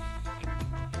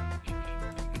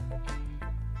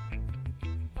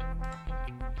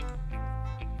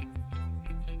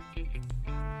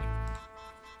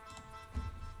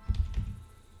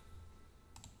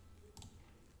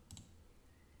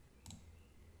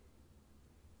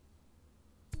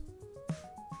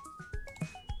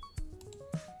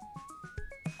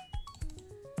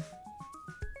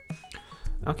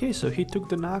 Okay, so he took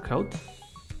the knockout.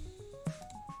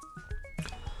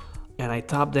 And I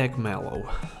top deck Mallow.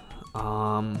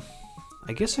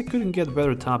 I guess I couldn't get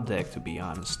better top deck, to be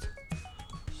honest.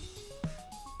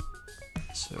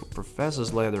 So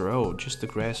Professor's Leather, oh, just the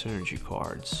Grass Energy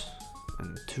cards.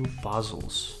 And 2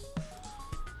 puzzles.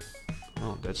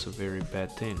 Oh, that's a very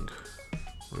bad thing.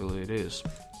 Really it is.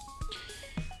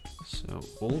 So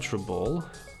Ultra Ball.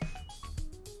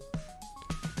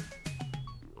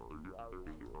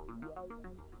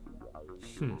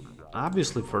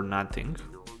 Obviously for nothing.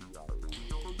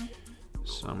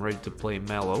 So I'm ready to play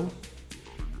Mallow.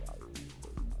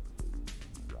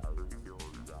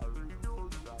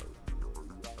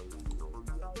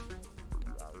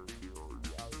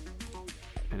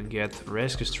 And get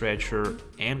Rescue Stretcher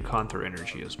and Counter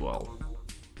Energy as well.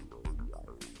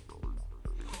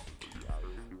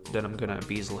 Then I'm gonna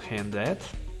Beazle Hand that.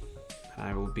 And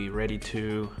I will be ready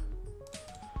to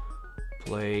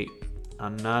play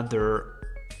another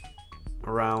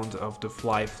round of the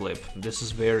Fly Flip. This is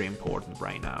very important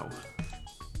right now.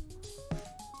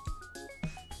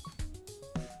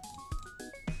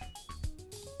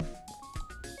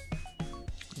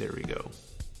 There we go.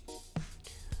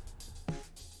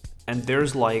 And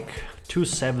there's like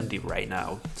 270 right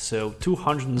now, so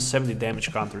 270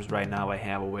 damage counters right now I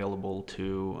have available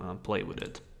to play with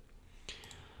it.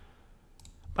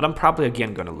 But I'm probably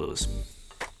again gonna lose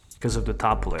because of the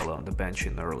Tapu Lele on the bench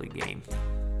in the early game.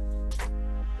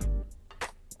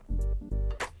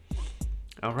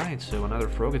 Alright, so another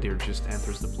Frogadier just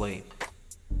enters the play.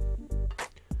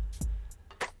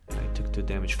 And I took 2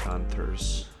 damage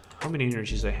counters. How many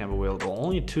energies I have available?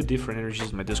 Only 2 different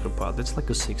energies in my discard pile. That's like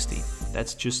a 60.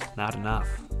 That's just not enough.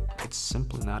 It's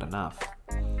simply not enough.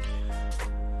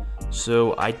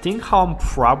 So I think how I'm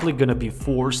probably gonna be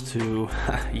forced to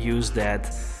use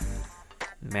that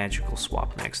magical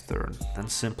swap next turn, and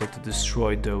simply to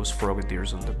destroy those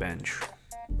Frogadiers on the bench.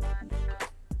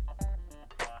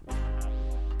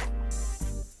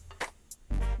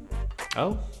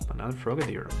 Oh, another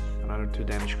Frogadier. Another 2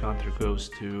 damage counter goes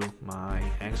to my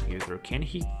Exeggutor. Can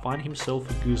he find himself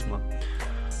a Guzma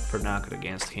for knockout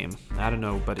against him? I don't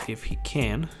know, but if he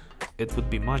can, it would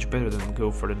be much better than go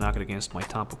for the knockout against my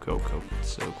Tapu Koko.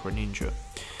 So, Greninja.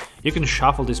 You can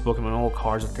shuffle this Pokemon, all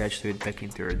cards attached to it, back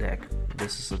into your deck.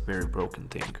 This is a very broken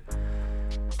thing.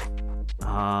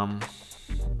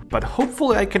 But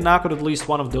hopefully I can knock out at least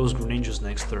one of those Greninjas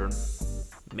next turn.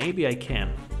 Maybe I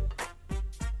can.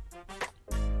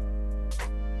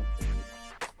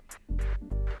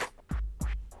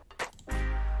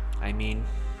 I mean,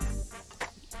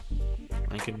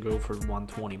 I can go for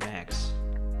 120 max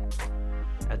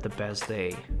at the best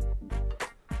day.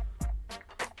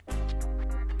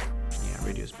 Yeah,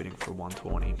 Radio's bidding for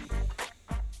 120.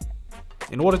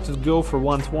 In order to go for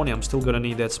 120, I'm still gonna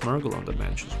need that Smeargle on the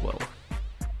bench as well.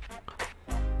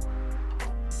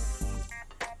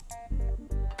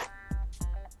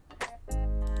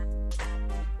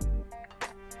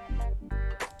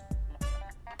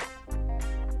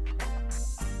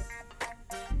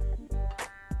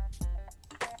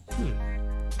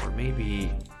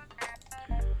 maybe...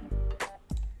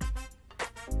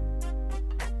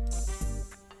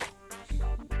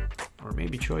 Or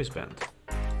maybe Choice Band.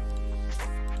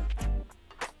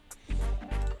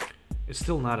 It's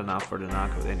still not enough for the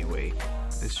knockout anyway.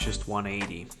 It's just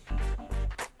 180.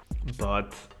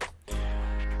 But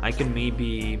I can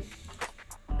maybe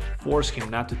force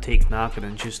him not to take knockout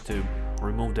and just to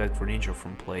remove that Greninja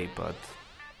from play, but...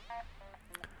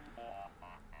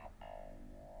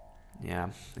 Yeah,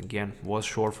 again, was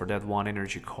short for that one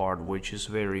energy card, which is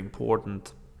very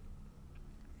important.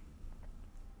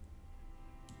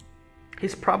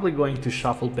 He's probably going to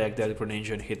shuffle back that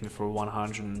Greninja and hit me for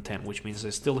 110, which means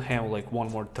I still have like one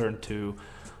more turn to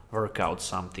work out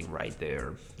something right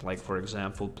there. Like, for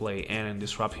example, play N and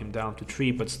disrupt him down to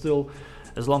 3, but still,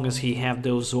 as long as he have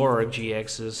those Zoroark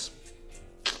GXs,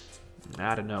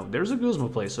 I don't know. There's a Guzma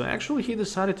play, so actually he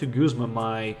decided to Guzma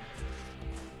my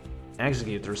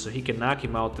Exeggutor so he can knock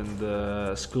him out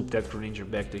and scoop that Greninja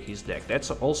back to his deck.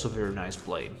 That's also a very nice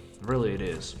play. Really it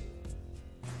is.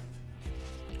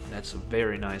 That's a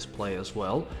very nice play as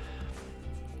well.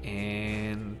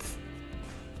 And...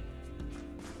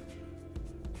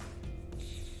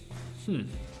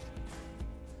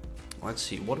 Let's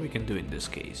see what we can do in this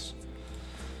case.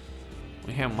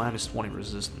 We have minus 20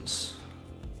 resistance.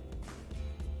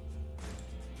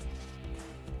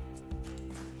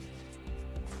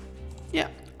 Yeah,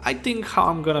 I think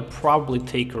I'm gonna probably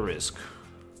take a risk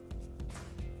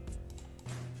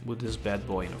with this bad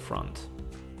boy in the front.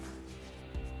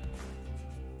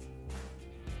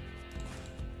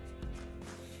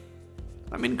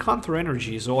 I mean, counter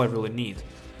energy is all I really need,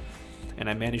 and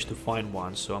I managed to find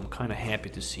one, so I'm kinda happy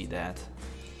to see that.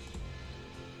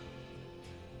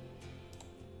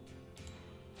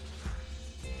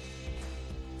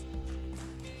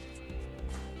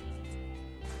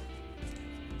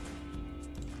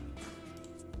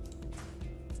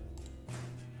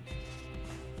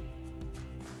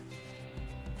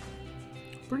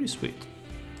 Pretty sweet.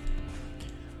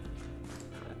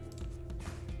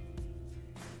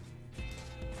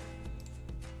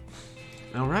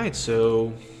 Alright,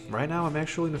 so right now I'm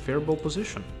actually in a favorable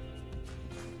position.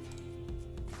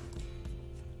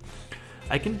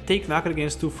 I can take knockout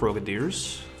against 2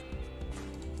 Frogadiers.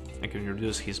 I can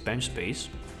reduce his bench space.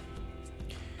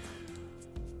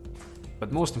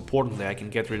 But most importantly, I can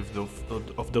get rid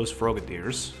of those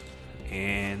Frogadiers.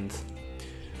 And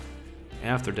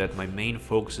after that, my main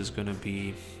focus is gonna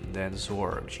be that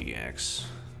Zoroark GX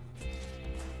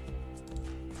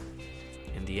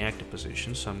in the active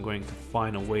position, so I'm going to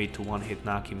find a way to one-hit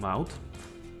knock him out.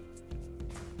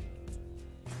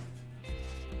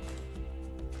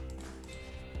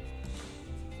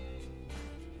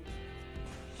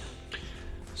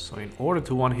 So in order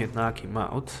to one-hit knock him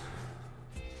out,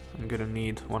 I'm gonna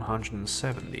need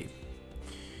 170.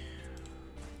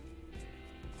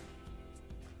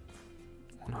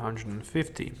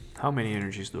 150. How many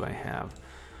energies do I have?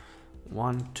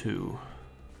 1, 2.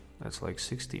 That's like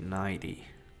 60, 90.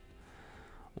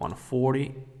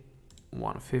 140.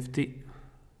 150.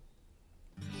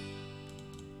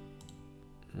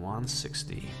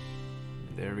 160.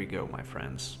 There we go, my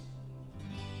friends.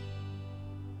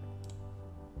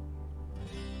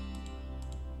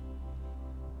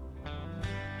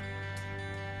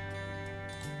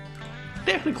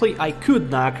 Technically, I could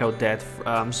knock out that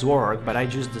Zoroark, but I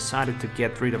just decided to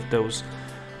get rid of those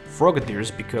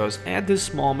Frogadiers because at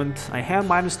this moment I have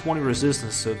minus 20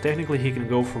 resistance, so technically he can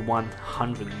go for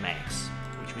 100 max,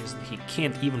 which means that he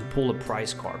can't even pull a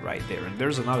prize card right there. And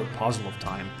there's another puzzle of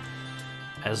time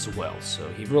as well, so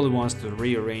he really wants to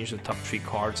rearrange the top 3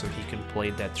 cards so he can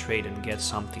play that trade and get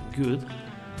something good.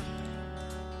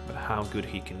 But how good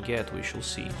he can get, we shall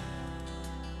see.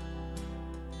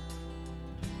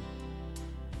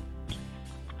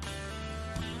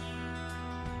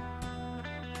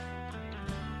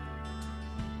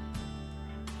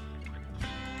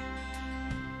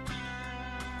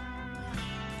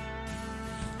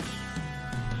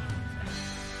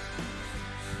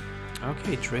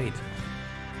 Okay, trade.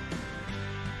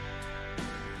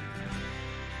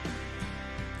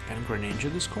 And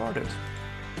Greninja discarded.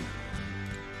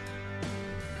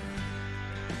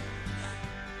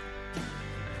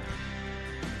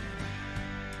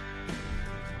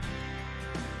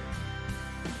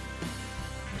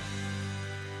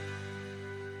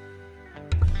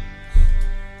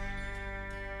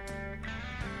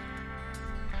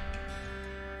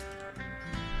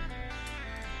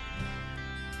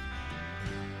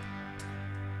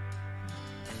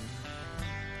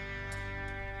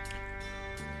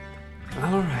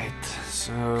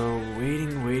 So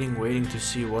waiting to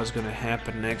see what's gonna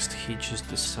happen next. He just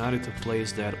decided to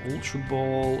place that Ultra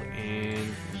Ball,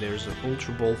 and there's an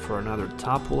Ultra Ball for another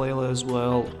Tapu Lele as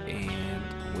well, and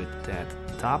with that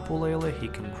Tapu Lele he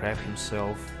can grab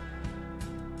himself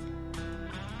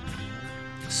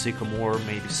Sycamore,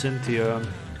 maybe Cynthia,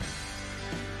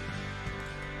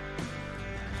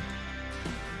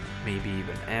 maybe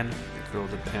even N. It will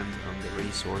depend on the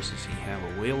resources he have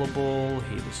available.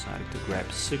 He decided to grab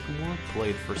Sycamore, play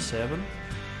it for 7.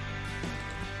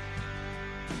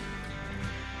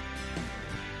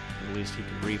 At least he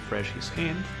can refresh his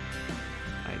hand.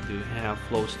 I do have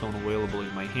Flowstone available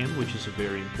in my hand, which is a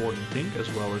very important thing,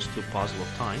 as well as 2 Puzzle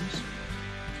of Times.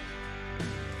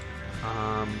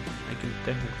 I can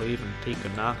technically even take a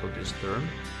knockout this turn.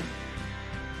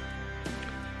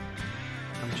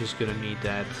 I'm just gonna need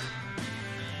that.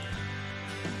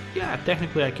 Yeah,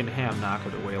 technically I can have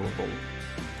knockout available.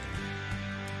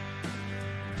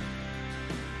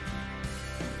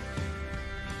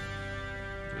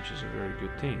 Which is a very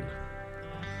good thing.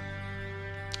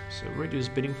 So Radio is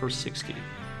bidding for 60.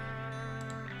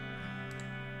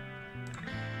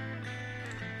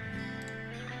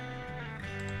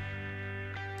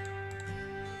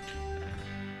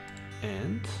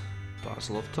 And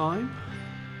Puzzle of Time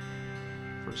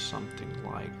for something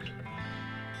like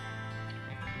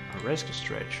a Rescue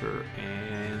Stretcher,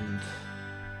 and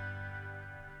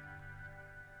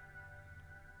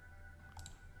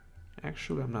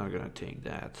actually I'm not gonna take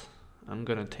that. I'm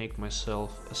gonna take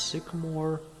myself a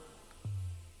Sycamore,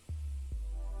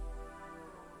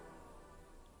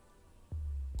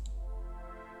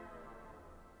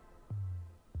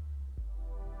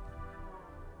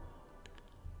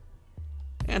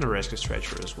 and a Rescue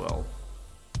Stretcher as well.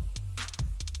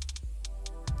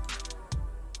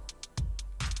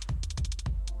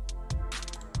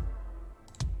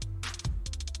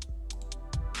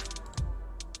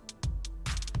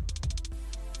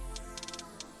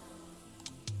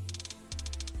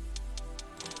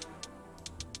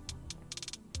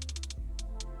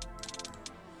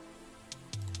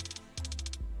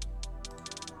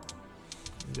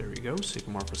 There we go,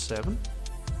 Sycamore for 7.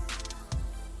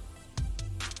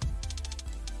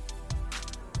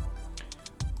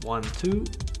 One, 2,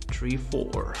 3,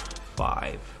 4,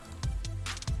 5.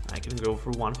 I can go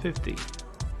for 150.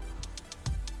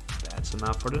 That's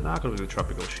enough for the knockout with the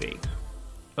Tropical Shake.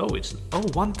 Oh, it's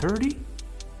 130?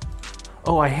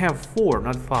 Oh, I have 4,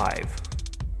 not 5.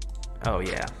 Oh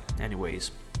yeah.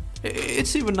 Anyways,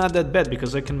 it's even not that bad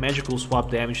because I can magical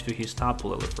swap damage to his Tapu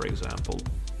Lele, for example.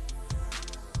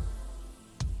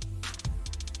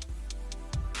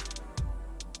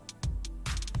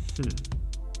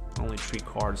 Only 3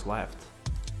 cards left.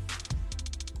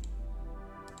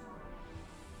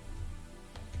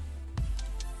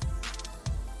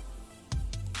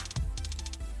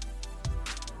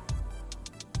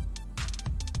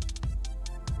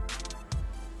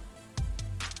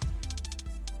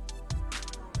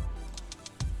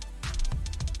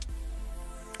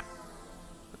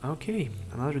 Okay,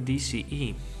 another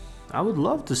DCE. I would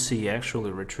love to see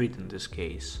actually retreat in this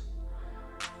case.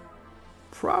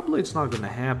 Probably it's not gonna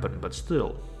happen, but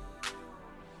still.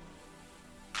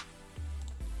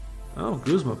 Oh,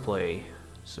 Guzma play.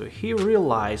 So he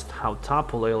realized how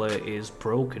Tapu Lele is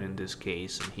broken in this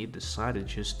case, and he decided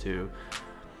just to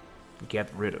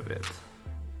get rid of it.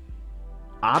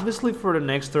 Obviously for the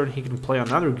next turn he can play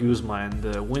another Guzma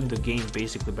and win the game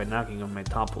basically by knocking on my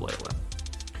Tapu Lele.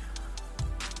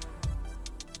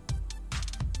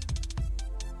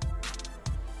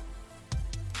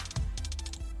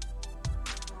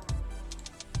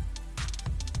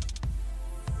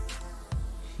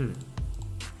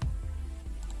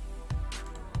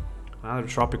 Another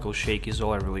Tropical Shake is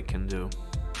all I really can do.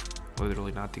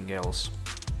 Literally nothing else.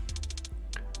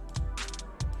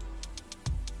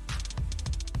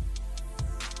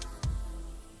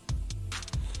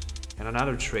 And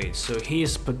another trade. So he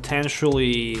is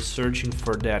potentially searching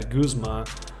for that Guzma.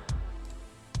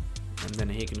 And then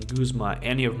he can Guzma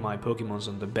any of my Pokemons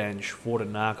on the bench for the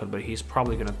knockout, but he's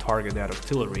probably gonna target that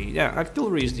Octillery. Yeah,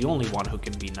 Octillery is the only one who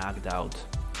can be knocked out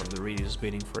from the Radius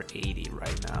bidding for 80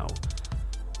 right now.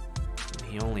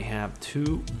 He only have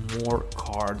 2 more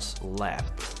cards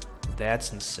left.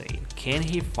 That's insane. Can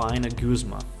he find a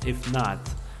Guzma? If not,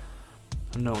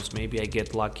 who knows, maybe I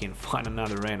get lucky and find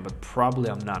another end, but probably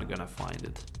I'm not gonna find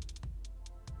it.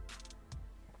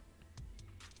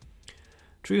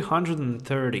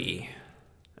 330,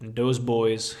 and those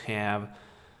boys have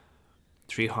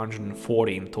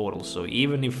 340 in total, so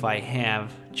even if I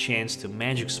have chance to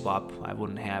magic swap, I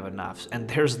wouldn't have enough. And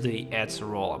there's the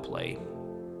Acerola play.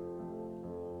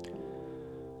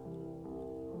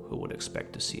 Who would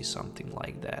expect to see something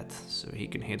like that? So he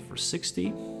can hit for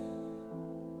 60.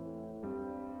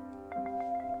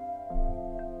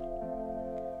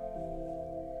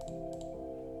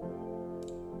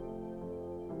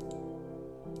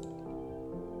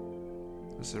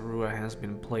 Zorua has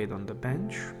been played on the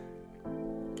bench.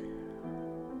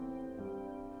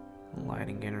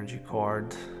 Lighting energy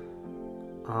card.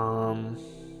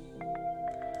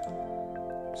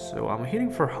 So I'm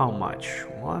hitting for how much?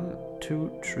 1,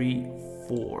 2, 3,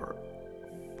 4,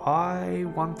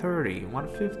 5, 130,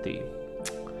 150.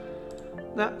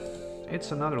 Nah,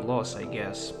 it's another loss, I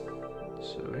guess.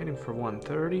 So hitting for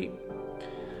 130.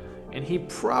 And he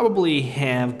probably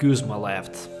have Guzma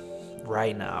left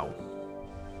right now.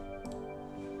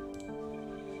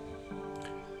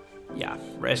 Yeah,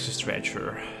 Rescue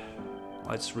Stretcher.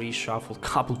 Let's reshuffle a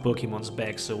couple Pokemons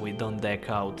back so we don't deck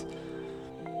out.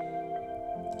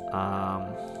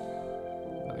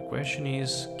 But the question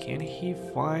is, can he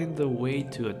find a way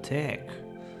to attack?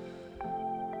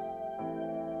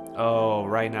 Oh,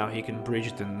 right now he can bridge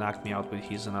it and knock me out with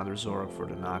his another Zoroark for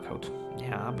the knockout.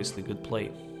 Yeah, obviously good play.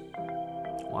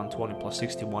 120 plus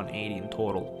 60, 180 in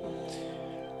total.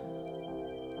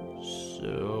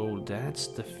 So that's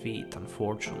defeat,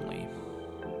 unfortunately.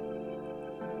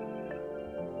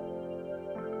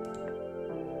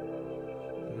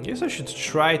 I guess I should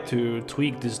try to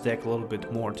tweak this deck a little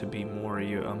bit more to be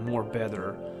more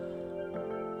better.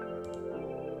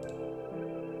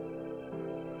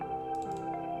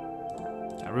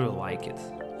 I really like it.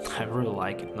 I really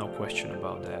like it, no question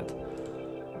about that.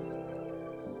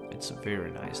 It's a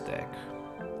very nice deck.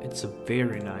 It's a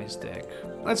very nice deck.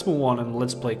 Let's move on and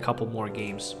let's play a couple more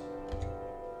games.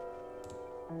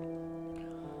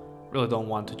 Really don't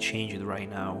want to change it right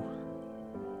now.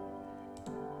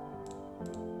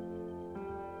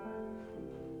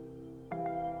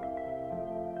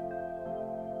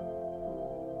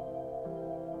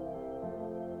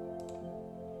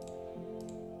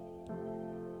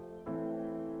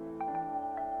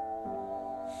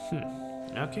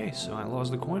 Okay, so I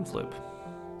lost the coin flip.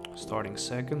 Starting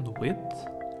second with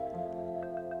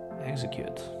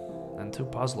Execute. And 2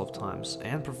 Puzzle of Times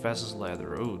and Professor's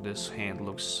Leather. Oh, this hand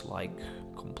looks like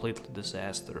completely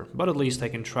disaster. But at least I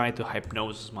can try to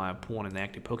hypnosis my opponent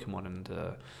active Pokemon and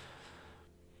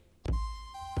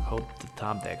hope to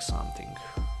top deck something.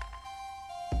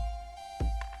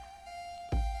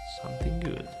 Something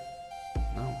good.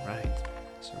 No, right.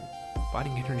 So,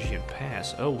 Fighting Energy and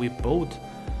pass. Oh, we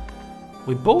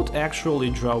both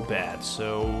actually draw bad,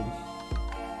 so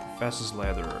Professor's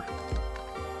Leather.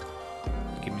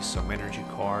 Give me some energy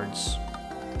cards.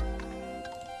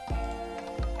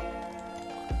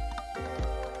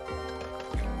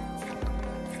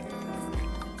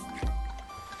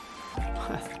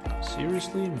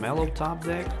 Seriously? Mellow top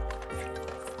deck?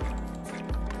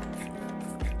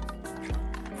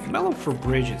 Mellow for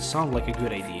Bridget sounds like a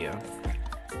good idea.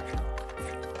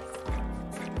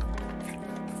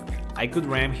 I could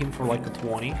ram him for like a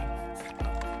 20.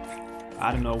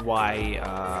 I don't know why,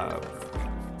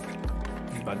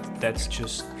 but that's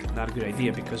just not a good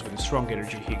idea because with a strong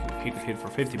energy he could hit for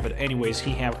 50. But anyways,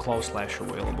 he have Claw Slash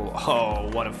available. Oh,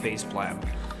 what a faceplant.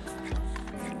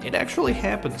 It actually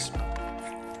happens.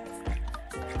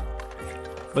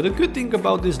 But the good thing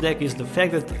about this deck is the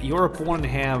fact that your opponent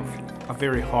have a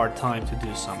very hard time to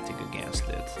do something against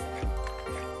it.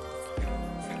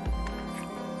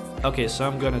 Okay, so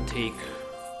I'm gonna take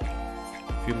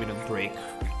a few minute break.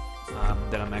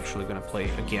 Then I'm actually gonna play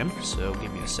again, so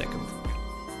give me a second.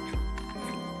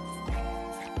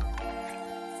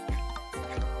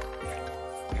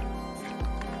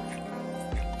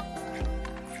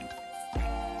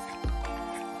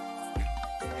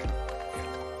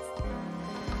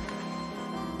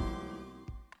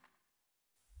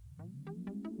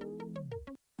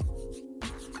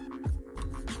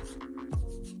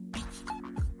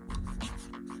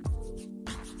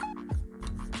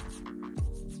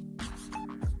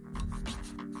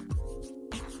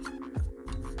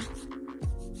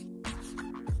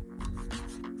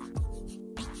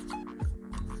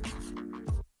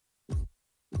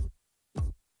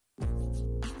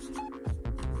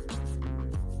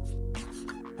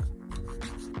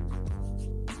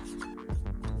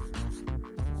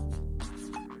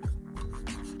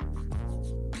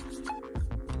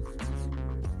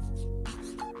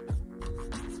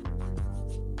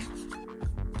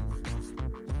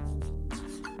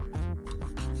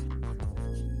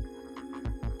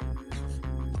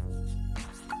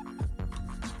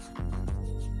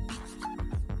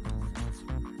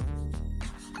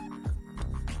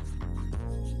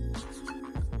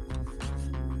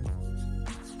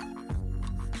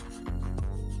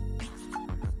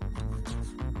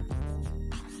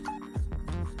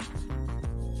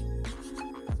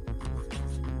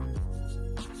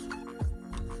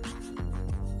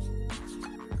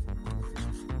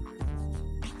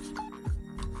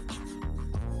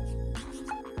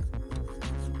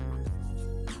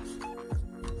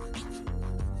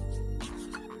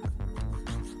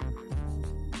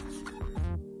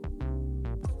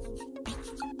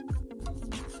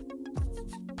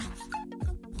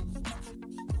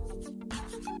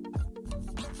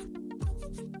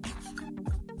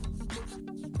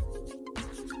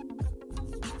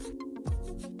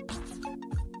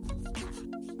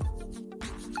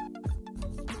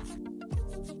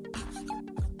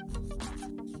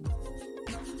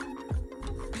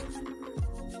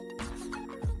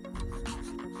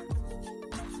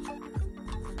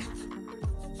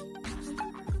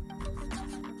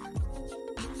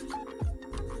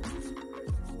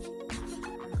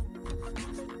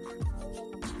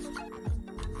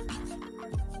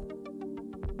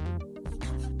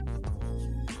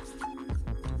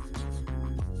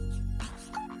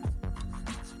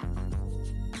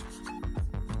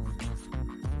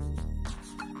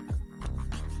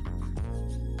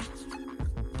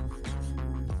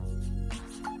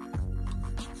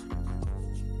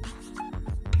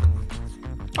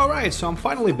 Alright, so I'm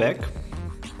finally back.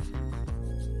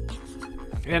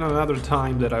 And another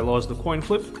time that I lost the coin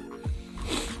flip.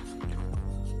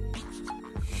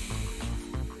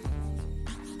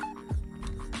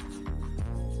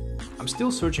 I'm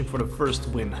still searching for the first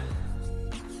win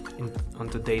on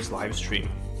today's live stream.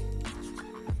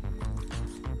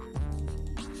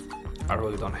 I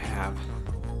really don't have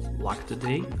luck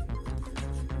today.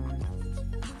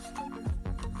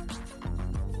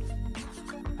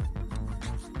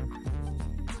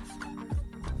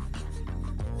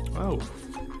 Oh.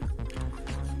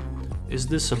 Is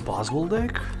this a Boswell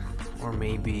deck? Or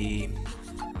maybe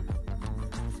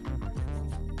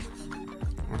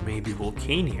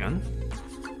Volcanion?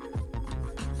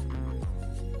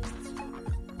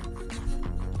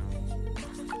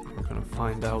 We're gonna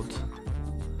find out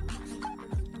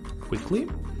quickly.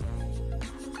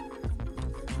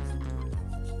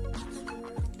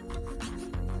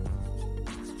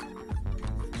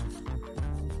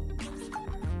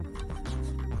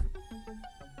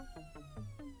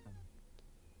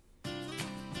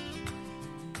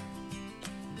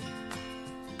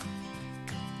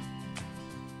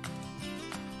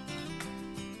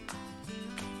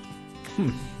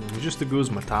 Just to goose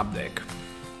my top deck.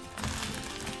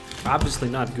 Obviously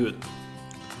not good.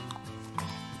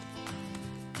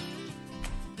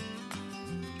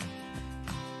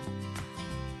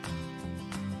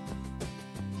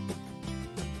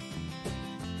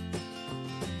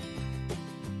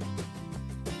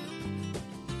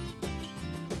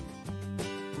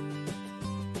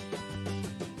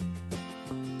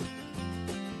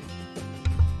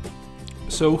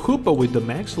 So Hoopa with the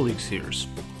max elixirs.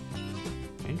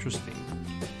 Interesting.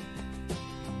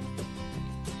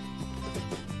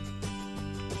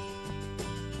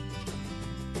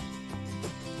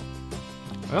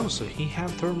 Oh, so he had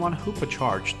turn 1 Hoopa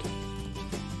charged.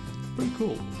 Pretty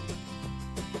cool.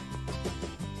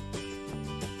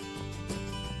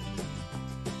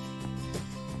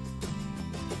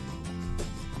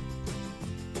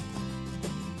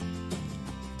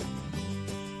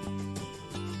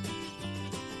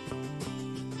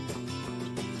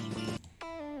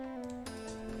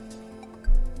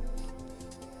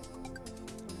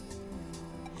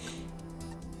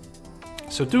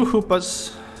 So 2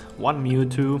 Hoopas, 1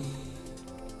 Mewtwo,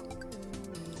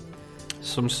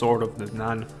 some sort of the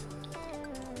non-GX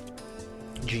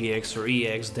or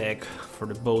EX deck for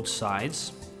the both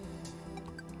sides.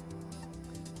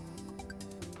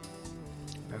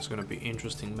 That's gonna be an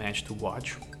interesting match to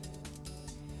watch.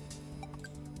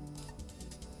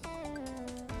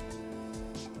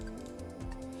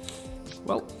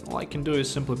 Well, all I can do is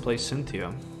simply play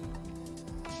Cynthia.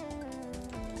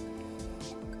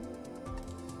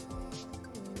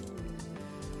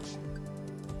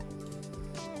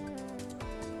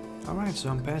 Alright, so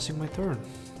I'm passing my turn.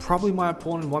 Probably my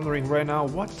opponent wondering right now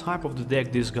what type of the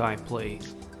deck this guy play.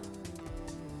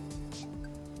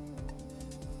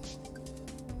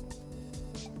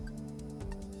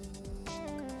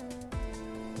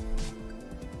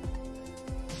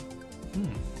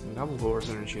 Double Boar's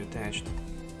energy attached.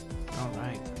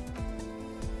 Alright.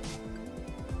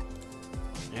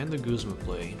 And the Guzma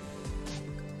play.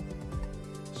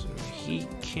 So he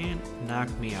can knock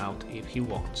me out if he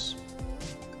wants.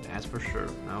 That's for sure,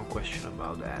 no question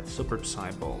about that. Super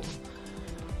Psyball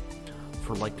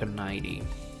for like a 90.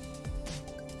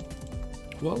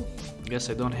 Well, I guess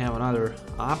I don't have another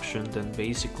option than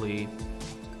basically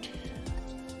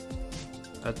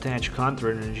attach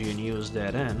counter energy and use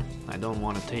that in. I don't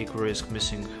want to take risk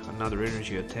missing another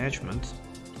energy attachment,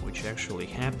 which actually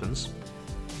happens.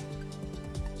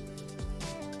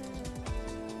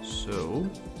 So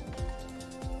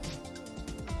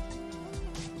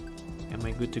am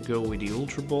I good to go with the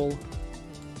Ultra Ball?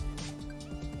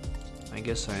 I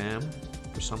guess I am,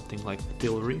 for something like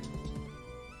Artillery.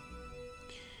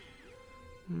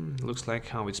 Looks like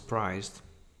how it's priced.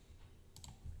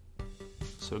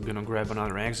 So I'm gonna grab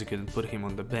another Exeggutor and put him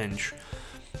on the bench.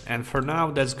 And for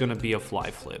now, that's gonna be a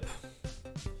fly flip.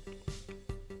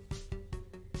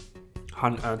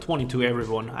 22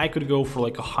 everyone. I could go for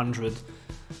like 100.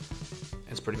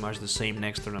 It's pretty much the same.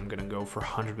 Next turn I'm gonna go for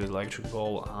 100 with Electric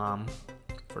Ball.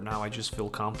 For now I just feel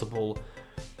comfortable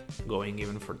going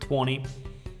even for 20.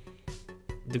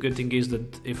 The good thing is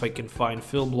that if I can find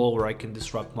Film Blower, I can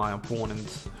disrupt my opponent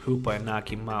Hoopa and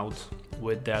knock him out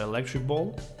with that Electric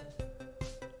Ball.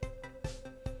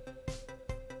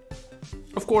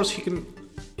 Of course he can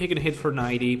hit for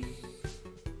 90,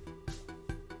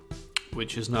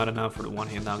 which is not enough for the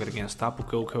one-hand nugget against Tapu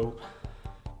Koko.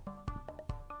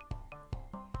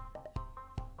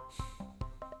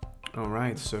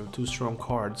 Alright, so 2 strong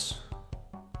cards.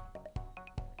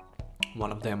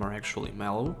 One of them are actually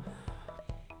mellow.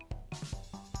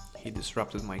 He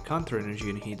disrupted my counter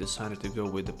energy and he decided to go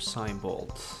with the Psy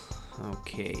Bolt.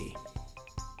 Okay.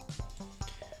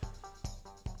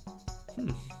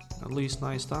 At least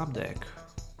nice top deck.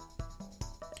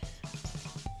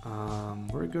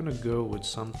 We're gonna go with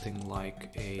something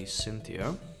like a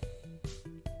Cynthia.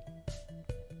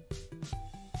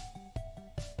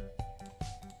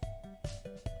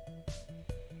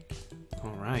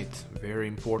 Alright, very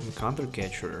important counter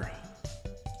catcher.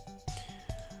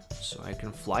 So I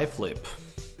can fly flip.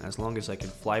 As long as I can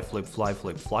fly flip, fly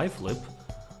flip, fly flip,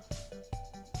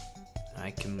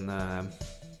 I can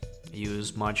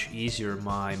use much easier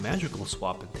my magical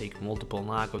swap and take multiple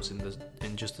knockouts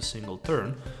in just a single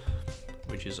turn,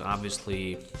 which is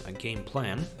obviously a game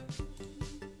plan.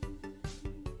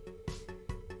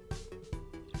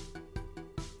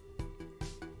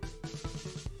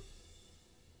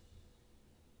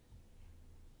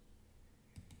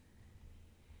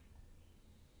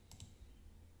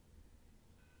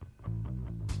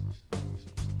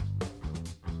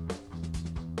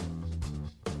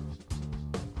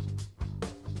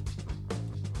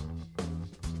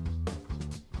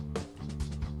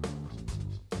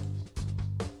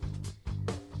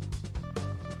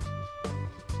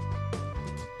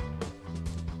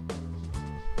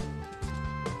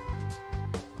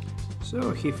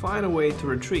 So he found a way to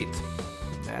retreat.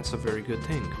 That's a very good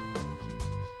thing.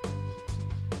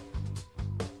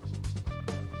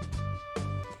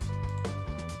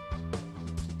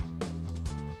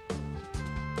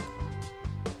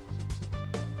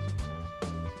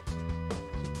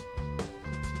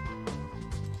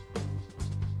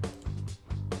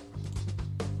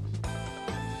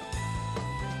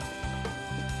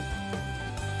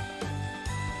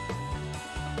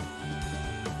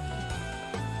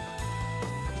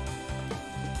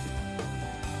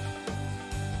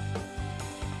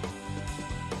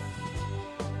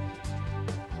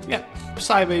 Yeah,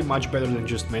 Psywave much better than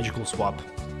just magical swap.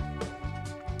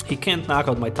 He can't knock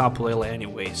out my Tapu Lele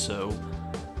anyway, so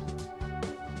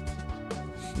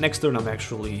next turn I'm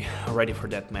actually ready for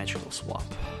that magical swap.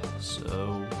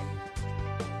 So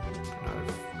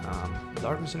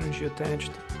Darkness Energy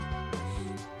attached.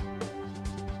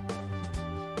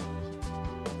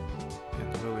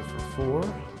 And Lily for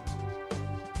 4.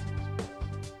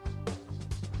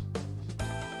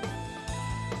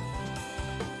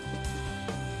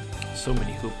 So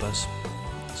many Hoopas.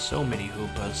 So many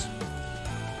Hoopas.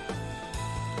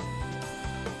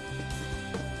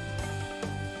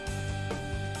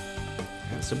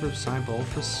 And Super Psy Ball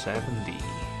for 70.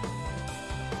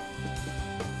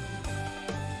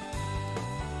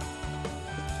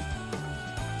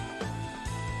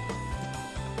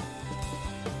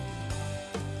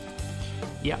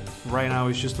 Yeah, right now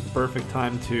is just the perfect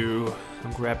time to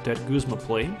grab that Guzma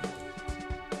play.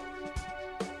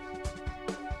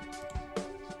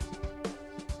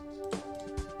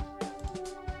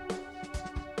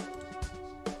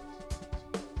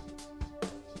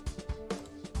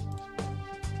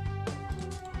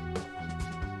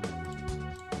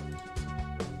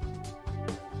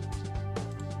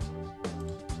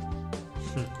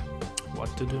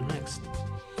 What to do next?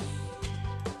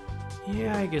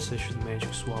 Yeah, I guess I should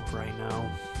magic swap right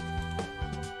now.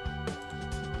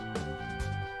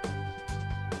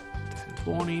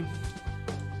 10-20.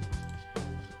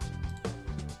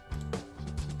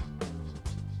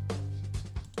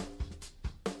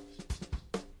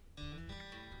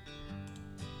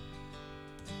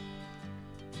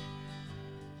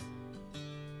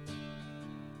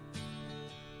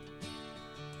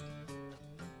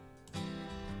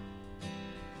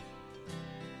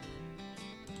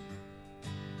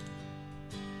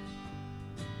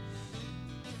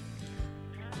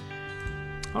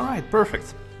 Alright,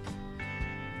 perfect.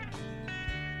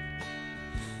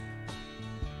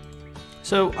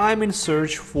 So I'm in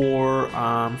search for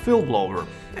Fill Blower,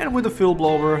 and with the Fill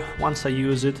Blower, once I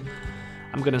use it,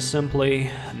 I'm gonna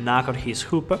simply knock out his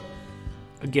Hoopa.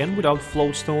 Again, without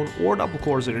Floatstone or Double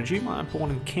Course Energy, my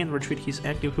opponent can retreat his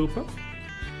active Hoopa.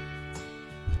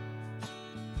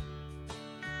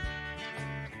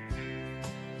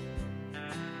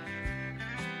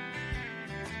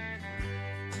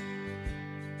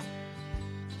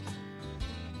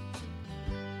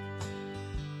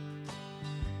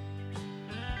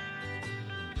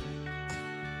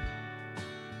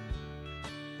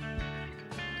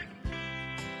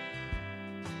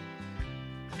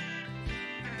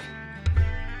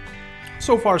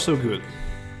 So far, so good.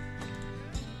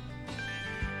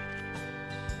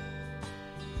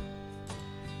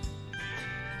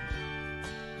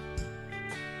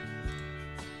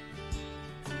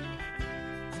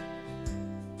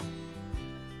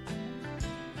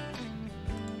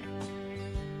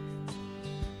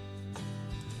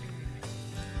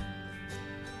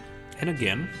 And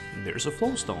again, there's a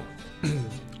Floatstone.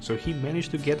 So he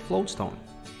managed to get Floatstone.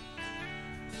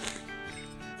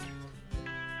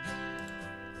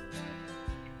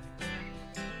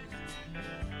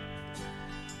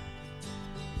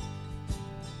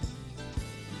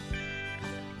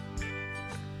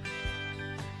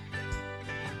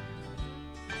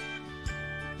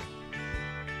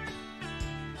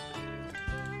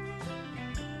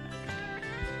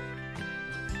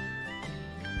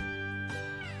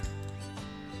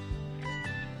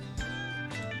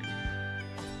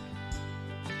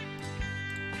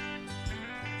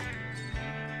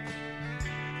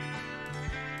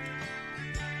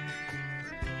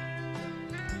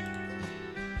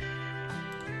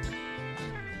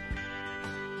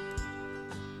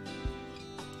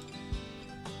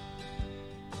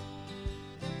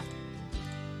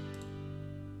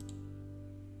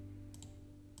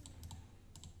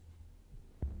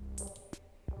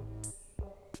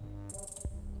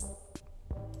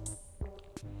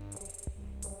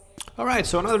 Alright,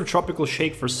 so another Tropical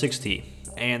Shake for 60.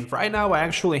 And right now I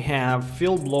actually have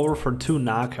Field Blower for 2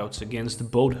 knockouts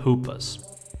against both Hoopas.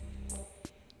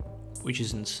 Which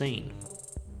is insane.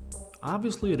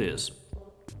 Obviously it is.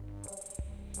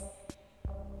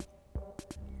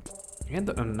 And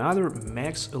another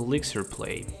Max Elixir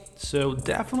play. So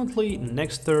definitely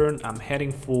next turn I'm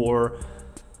heading for...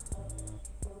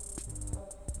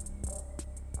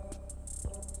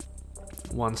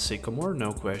 one Sycamore,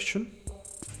 no question.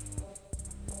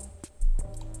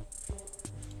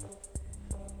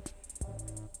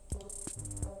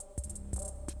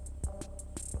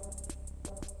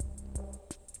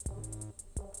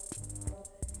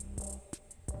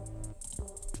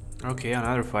 Okay,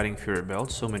 another Fighting Fury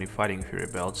Belt. So many Fighting Fury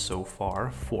Belts so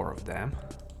far. 4 of them.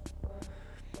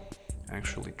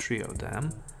 Actually 3 of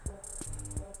them.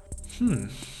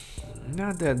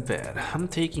 Not that bad. I'm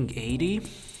taking 80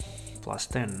 plus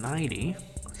 10, 90.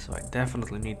 So I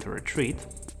definitely need to retreat.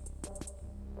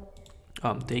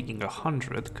 I'm taking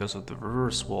 100 because of the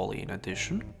reverse volley in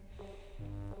addition.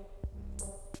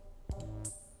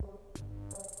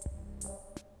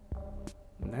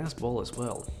 Nice ball as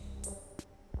well.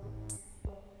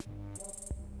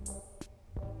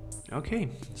 Okay,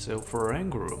 so for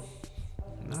Oranguru,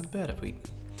 not bad if we...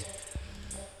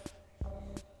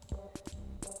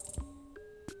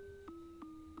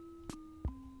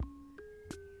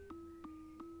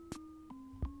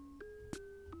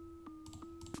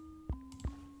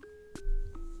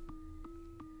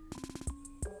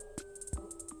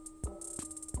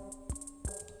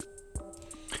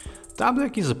 Top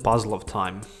deck is a puzzle of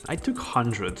time. I took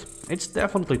 100. It's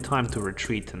definitely time to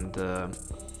retreat and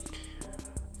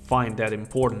find that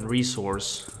important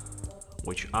resource,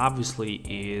 which obviously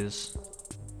is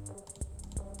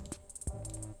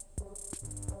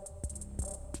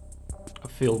a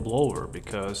Field Blower,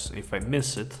 because if I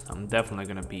miss it, I'm definitely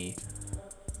gonna be...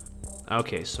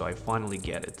 Okay, so I finally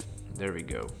get it. There we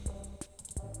go.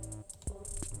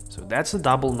 So that's a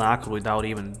double knock without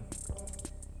even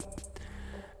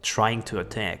trying to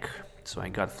attack. So I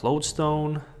got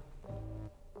Floatstone.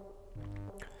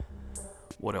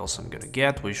 What else I'm gonna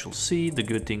get, we shall see. The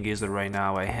good thing is that right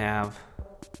now I have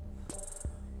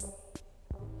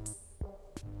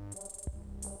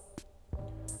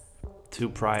two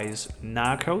prize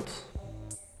knockout.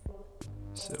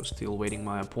 So still waiting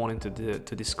my opponent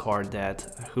to discard that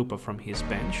Hoopa from his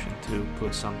bench and to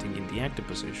put something in the active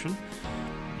position.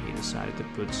 He decided to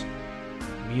put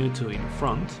Mewtwo in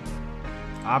front.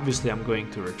 Obviously I'm going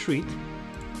to retreat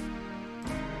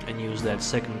and use that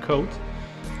second coat.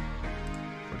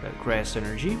 That grass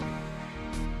energy.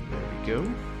 There we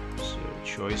go. So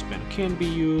Choice Band can be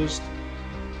used.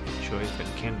 Choice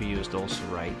Band can be used also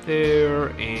right there.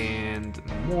 And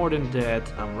more than that,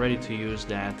 I'm ready to use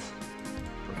that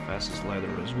Professor's Leather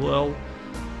as well.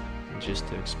 Just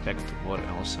to expect what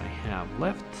else I have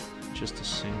left. Just a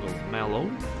single Mellow.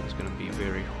 It's gonna be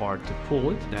very hard to pull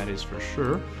it, that is for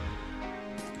sure.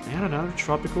 And another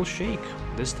Tropical Shake.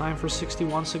 This time for 60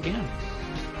 once again.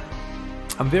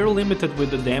 I'm very limited with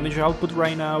the damage output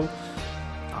right now,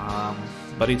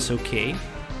 but it's okay.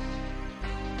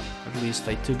 At least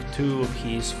I took 2 of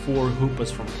his 4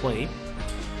 Hoopas from play,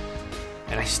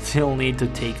 and I still need to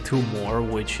take 2 more,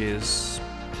 which is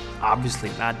obviously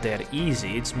not that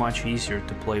easy. It's much easier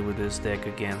to play with this deck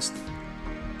against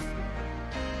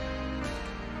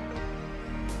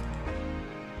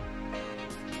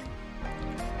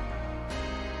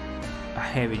a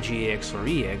heavy GX or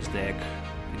EX deck.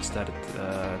 Started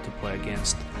to play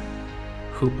against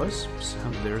Hoopas. So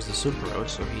there's the Super Road,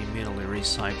 so he immediately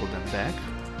recycled them back.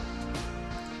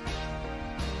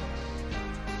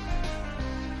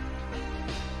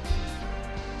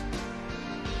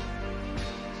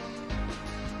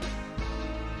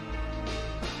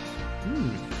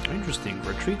 interesting.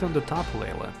 Retreat on the Tapu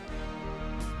Lele.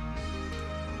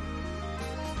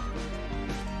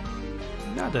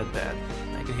 Not that bad.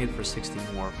 I can hit for 60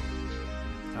 more.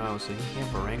 Oh, so he can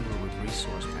have a Wrangler with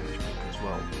resource management as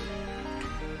well.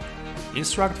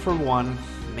 Instruct for 1.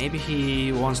 Maybe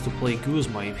he wants to play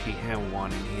Guzma if he have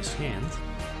one in his hand.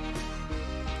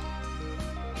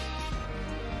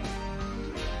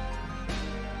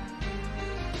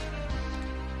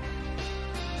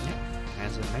 Yeah,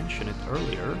 as I mentioned it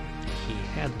earlier, he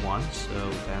had one, so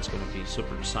that's going to be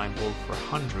Super Design Bolt for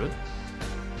 100.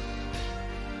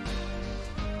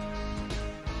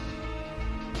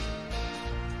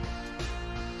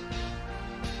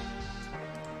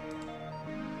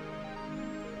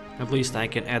 At least I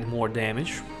can add more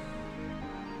damage.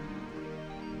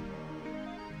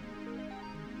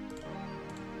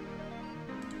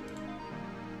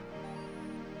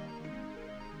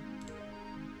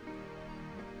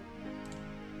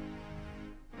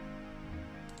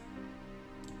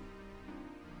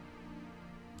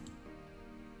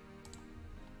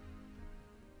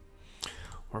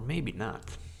 Or maybe not.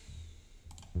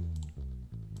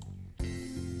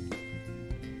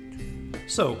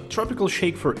 So, Tropical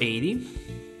Shake for 80.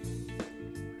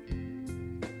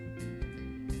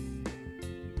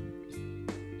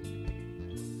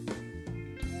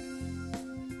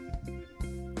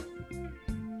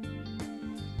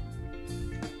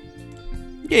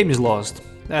 Game is lost,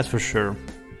 that's for sure.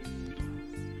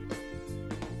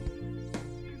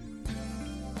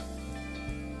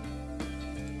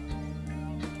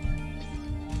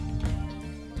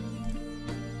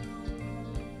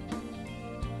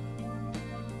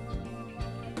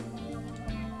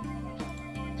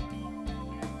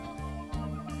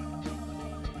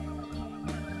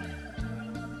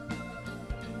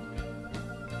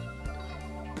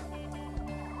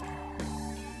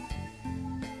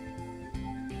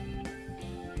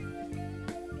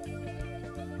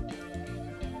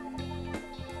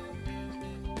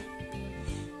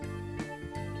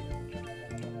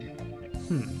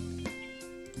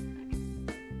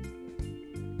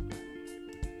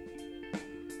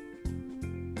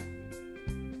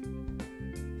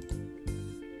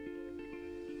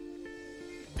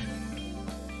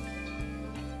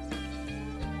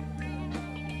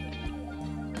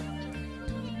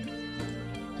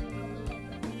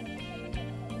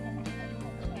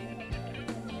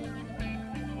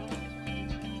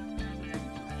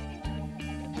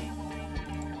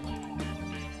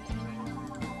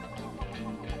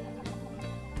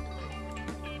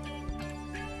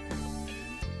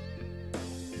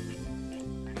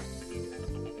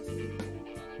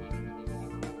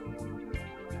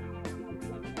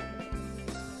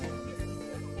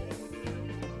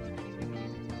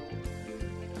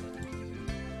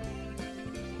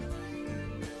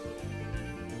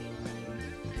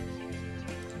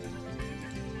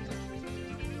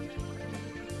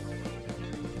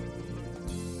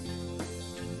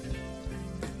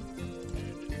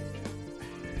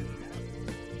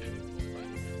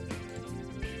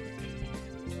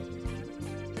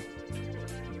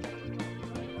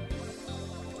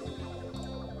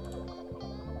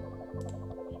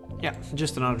 Yeah,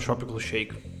 just another Tropical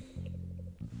Shake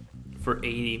for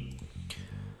 80.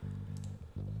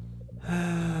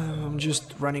 I'm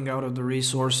just running out of the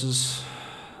resources.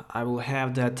 I will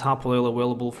have that Tapu Lele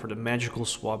available for the magical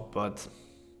swap, but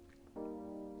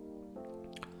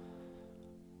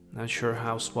not sure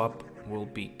how swap will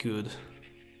be good.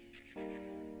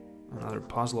 Another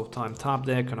Puzzle of Time top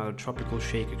deck, another Tropical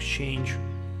Shake exchange.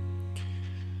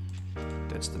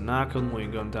 That's the knockout. We're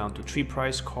going down to 3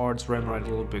 price cards. Ramride a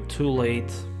little bit too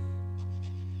late.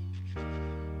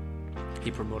 He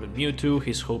promoted Mewtwo.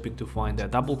 He's hoping to find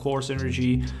that double course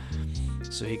energy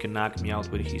so he can knock me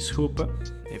out with his hoop.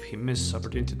 If he misses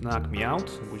opportunity to knock me out,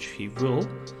 which he will,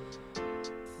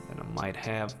 then I might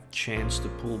have a chance to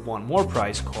pull one more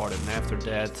prize card, and after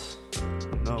that,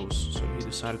 who knows. So he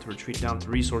decided to retreat down to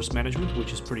resource management,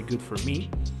 which is pretty good for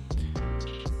me.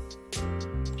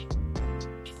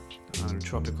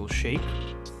 Tropical Shake.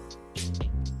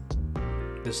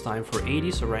 This time for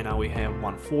 80, so right now we have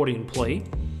 140 in play.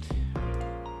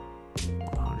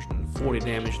 140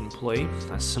 damage in play.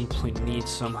 I simply need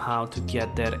somehow to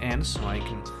get that end so I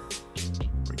can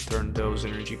return those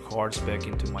energy cards back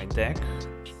into my deck.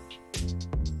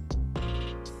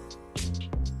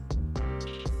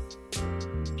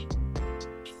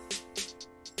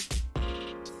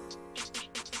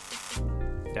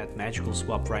 That magical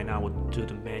swap right now would do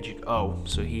the magic. Oh,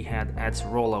 so he had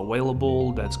Acerola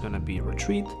available. That's gonna be a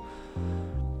retreat.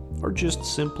 Or just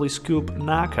simply scoop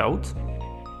knockout.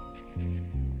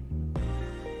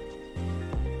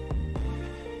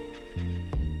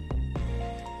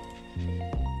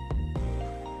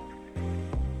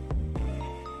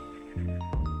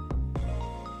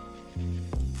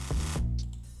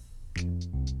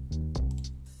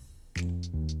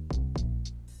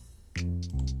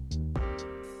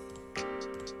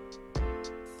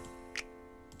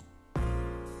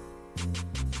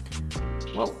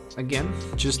 again,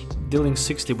 just dealing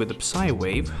 60 with the Psy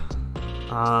Wave.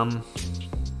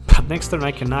 But next turn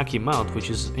I can knock him out, which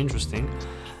is interesting,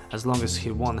 as long as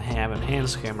he won't have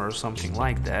Enhanced Hammer or something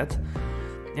like that.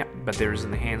 Yeah, but there is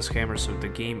an Enhanced Hammer, so the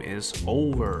game is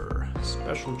over.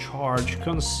 Special Charge,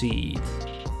 Concede.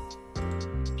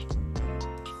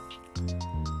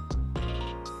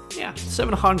 Yeah,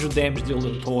 700 damage dealt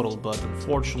in total, but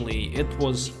unfortunately it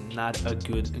was not a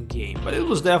good game. But it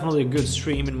was definitely a good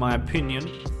stream in my opinion.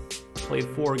 Played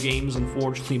 4 games,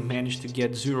 unfortunately managed to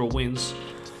get 0 wins.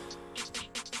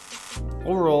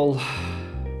 Overall,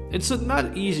 it's a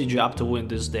not easy job to win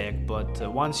this deck, but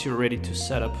once you're ready to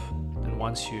set up and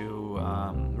once you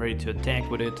ready to attack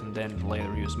with it and then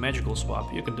later use Magical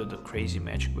Swap, you can do the crazy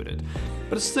magic with it.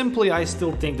 But simply, I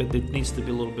still think that it needs to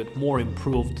be a little bit more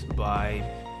improved by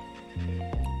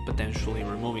potentially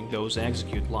removing those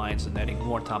execute lines and adding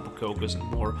more Tapu Kokas and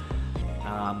more,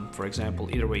 for example,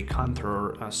 either way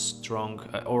counter a strong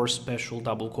or special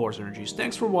double course energies.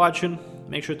 Thanks for watching.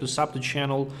 Make sure to sub the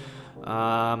channel.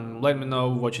 Let me know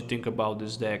what you think about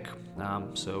this deck.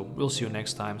 So we'll see you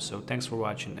next time. So thanks for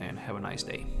watching and have a nice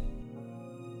day.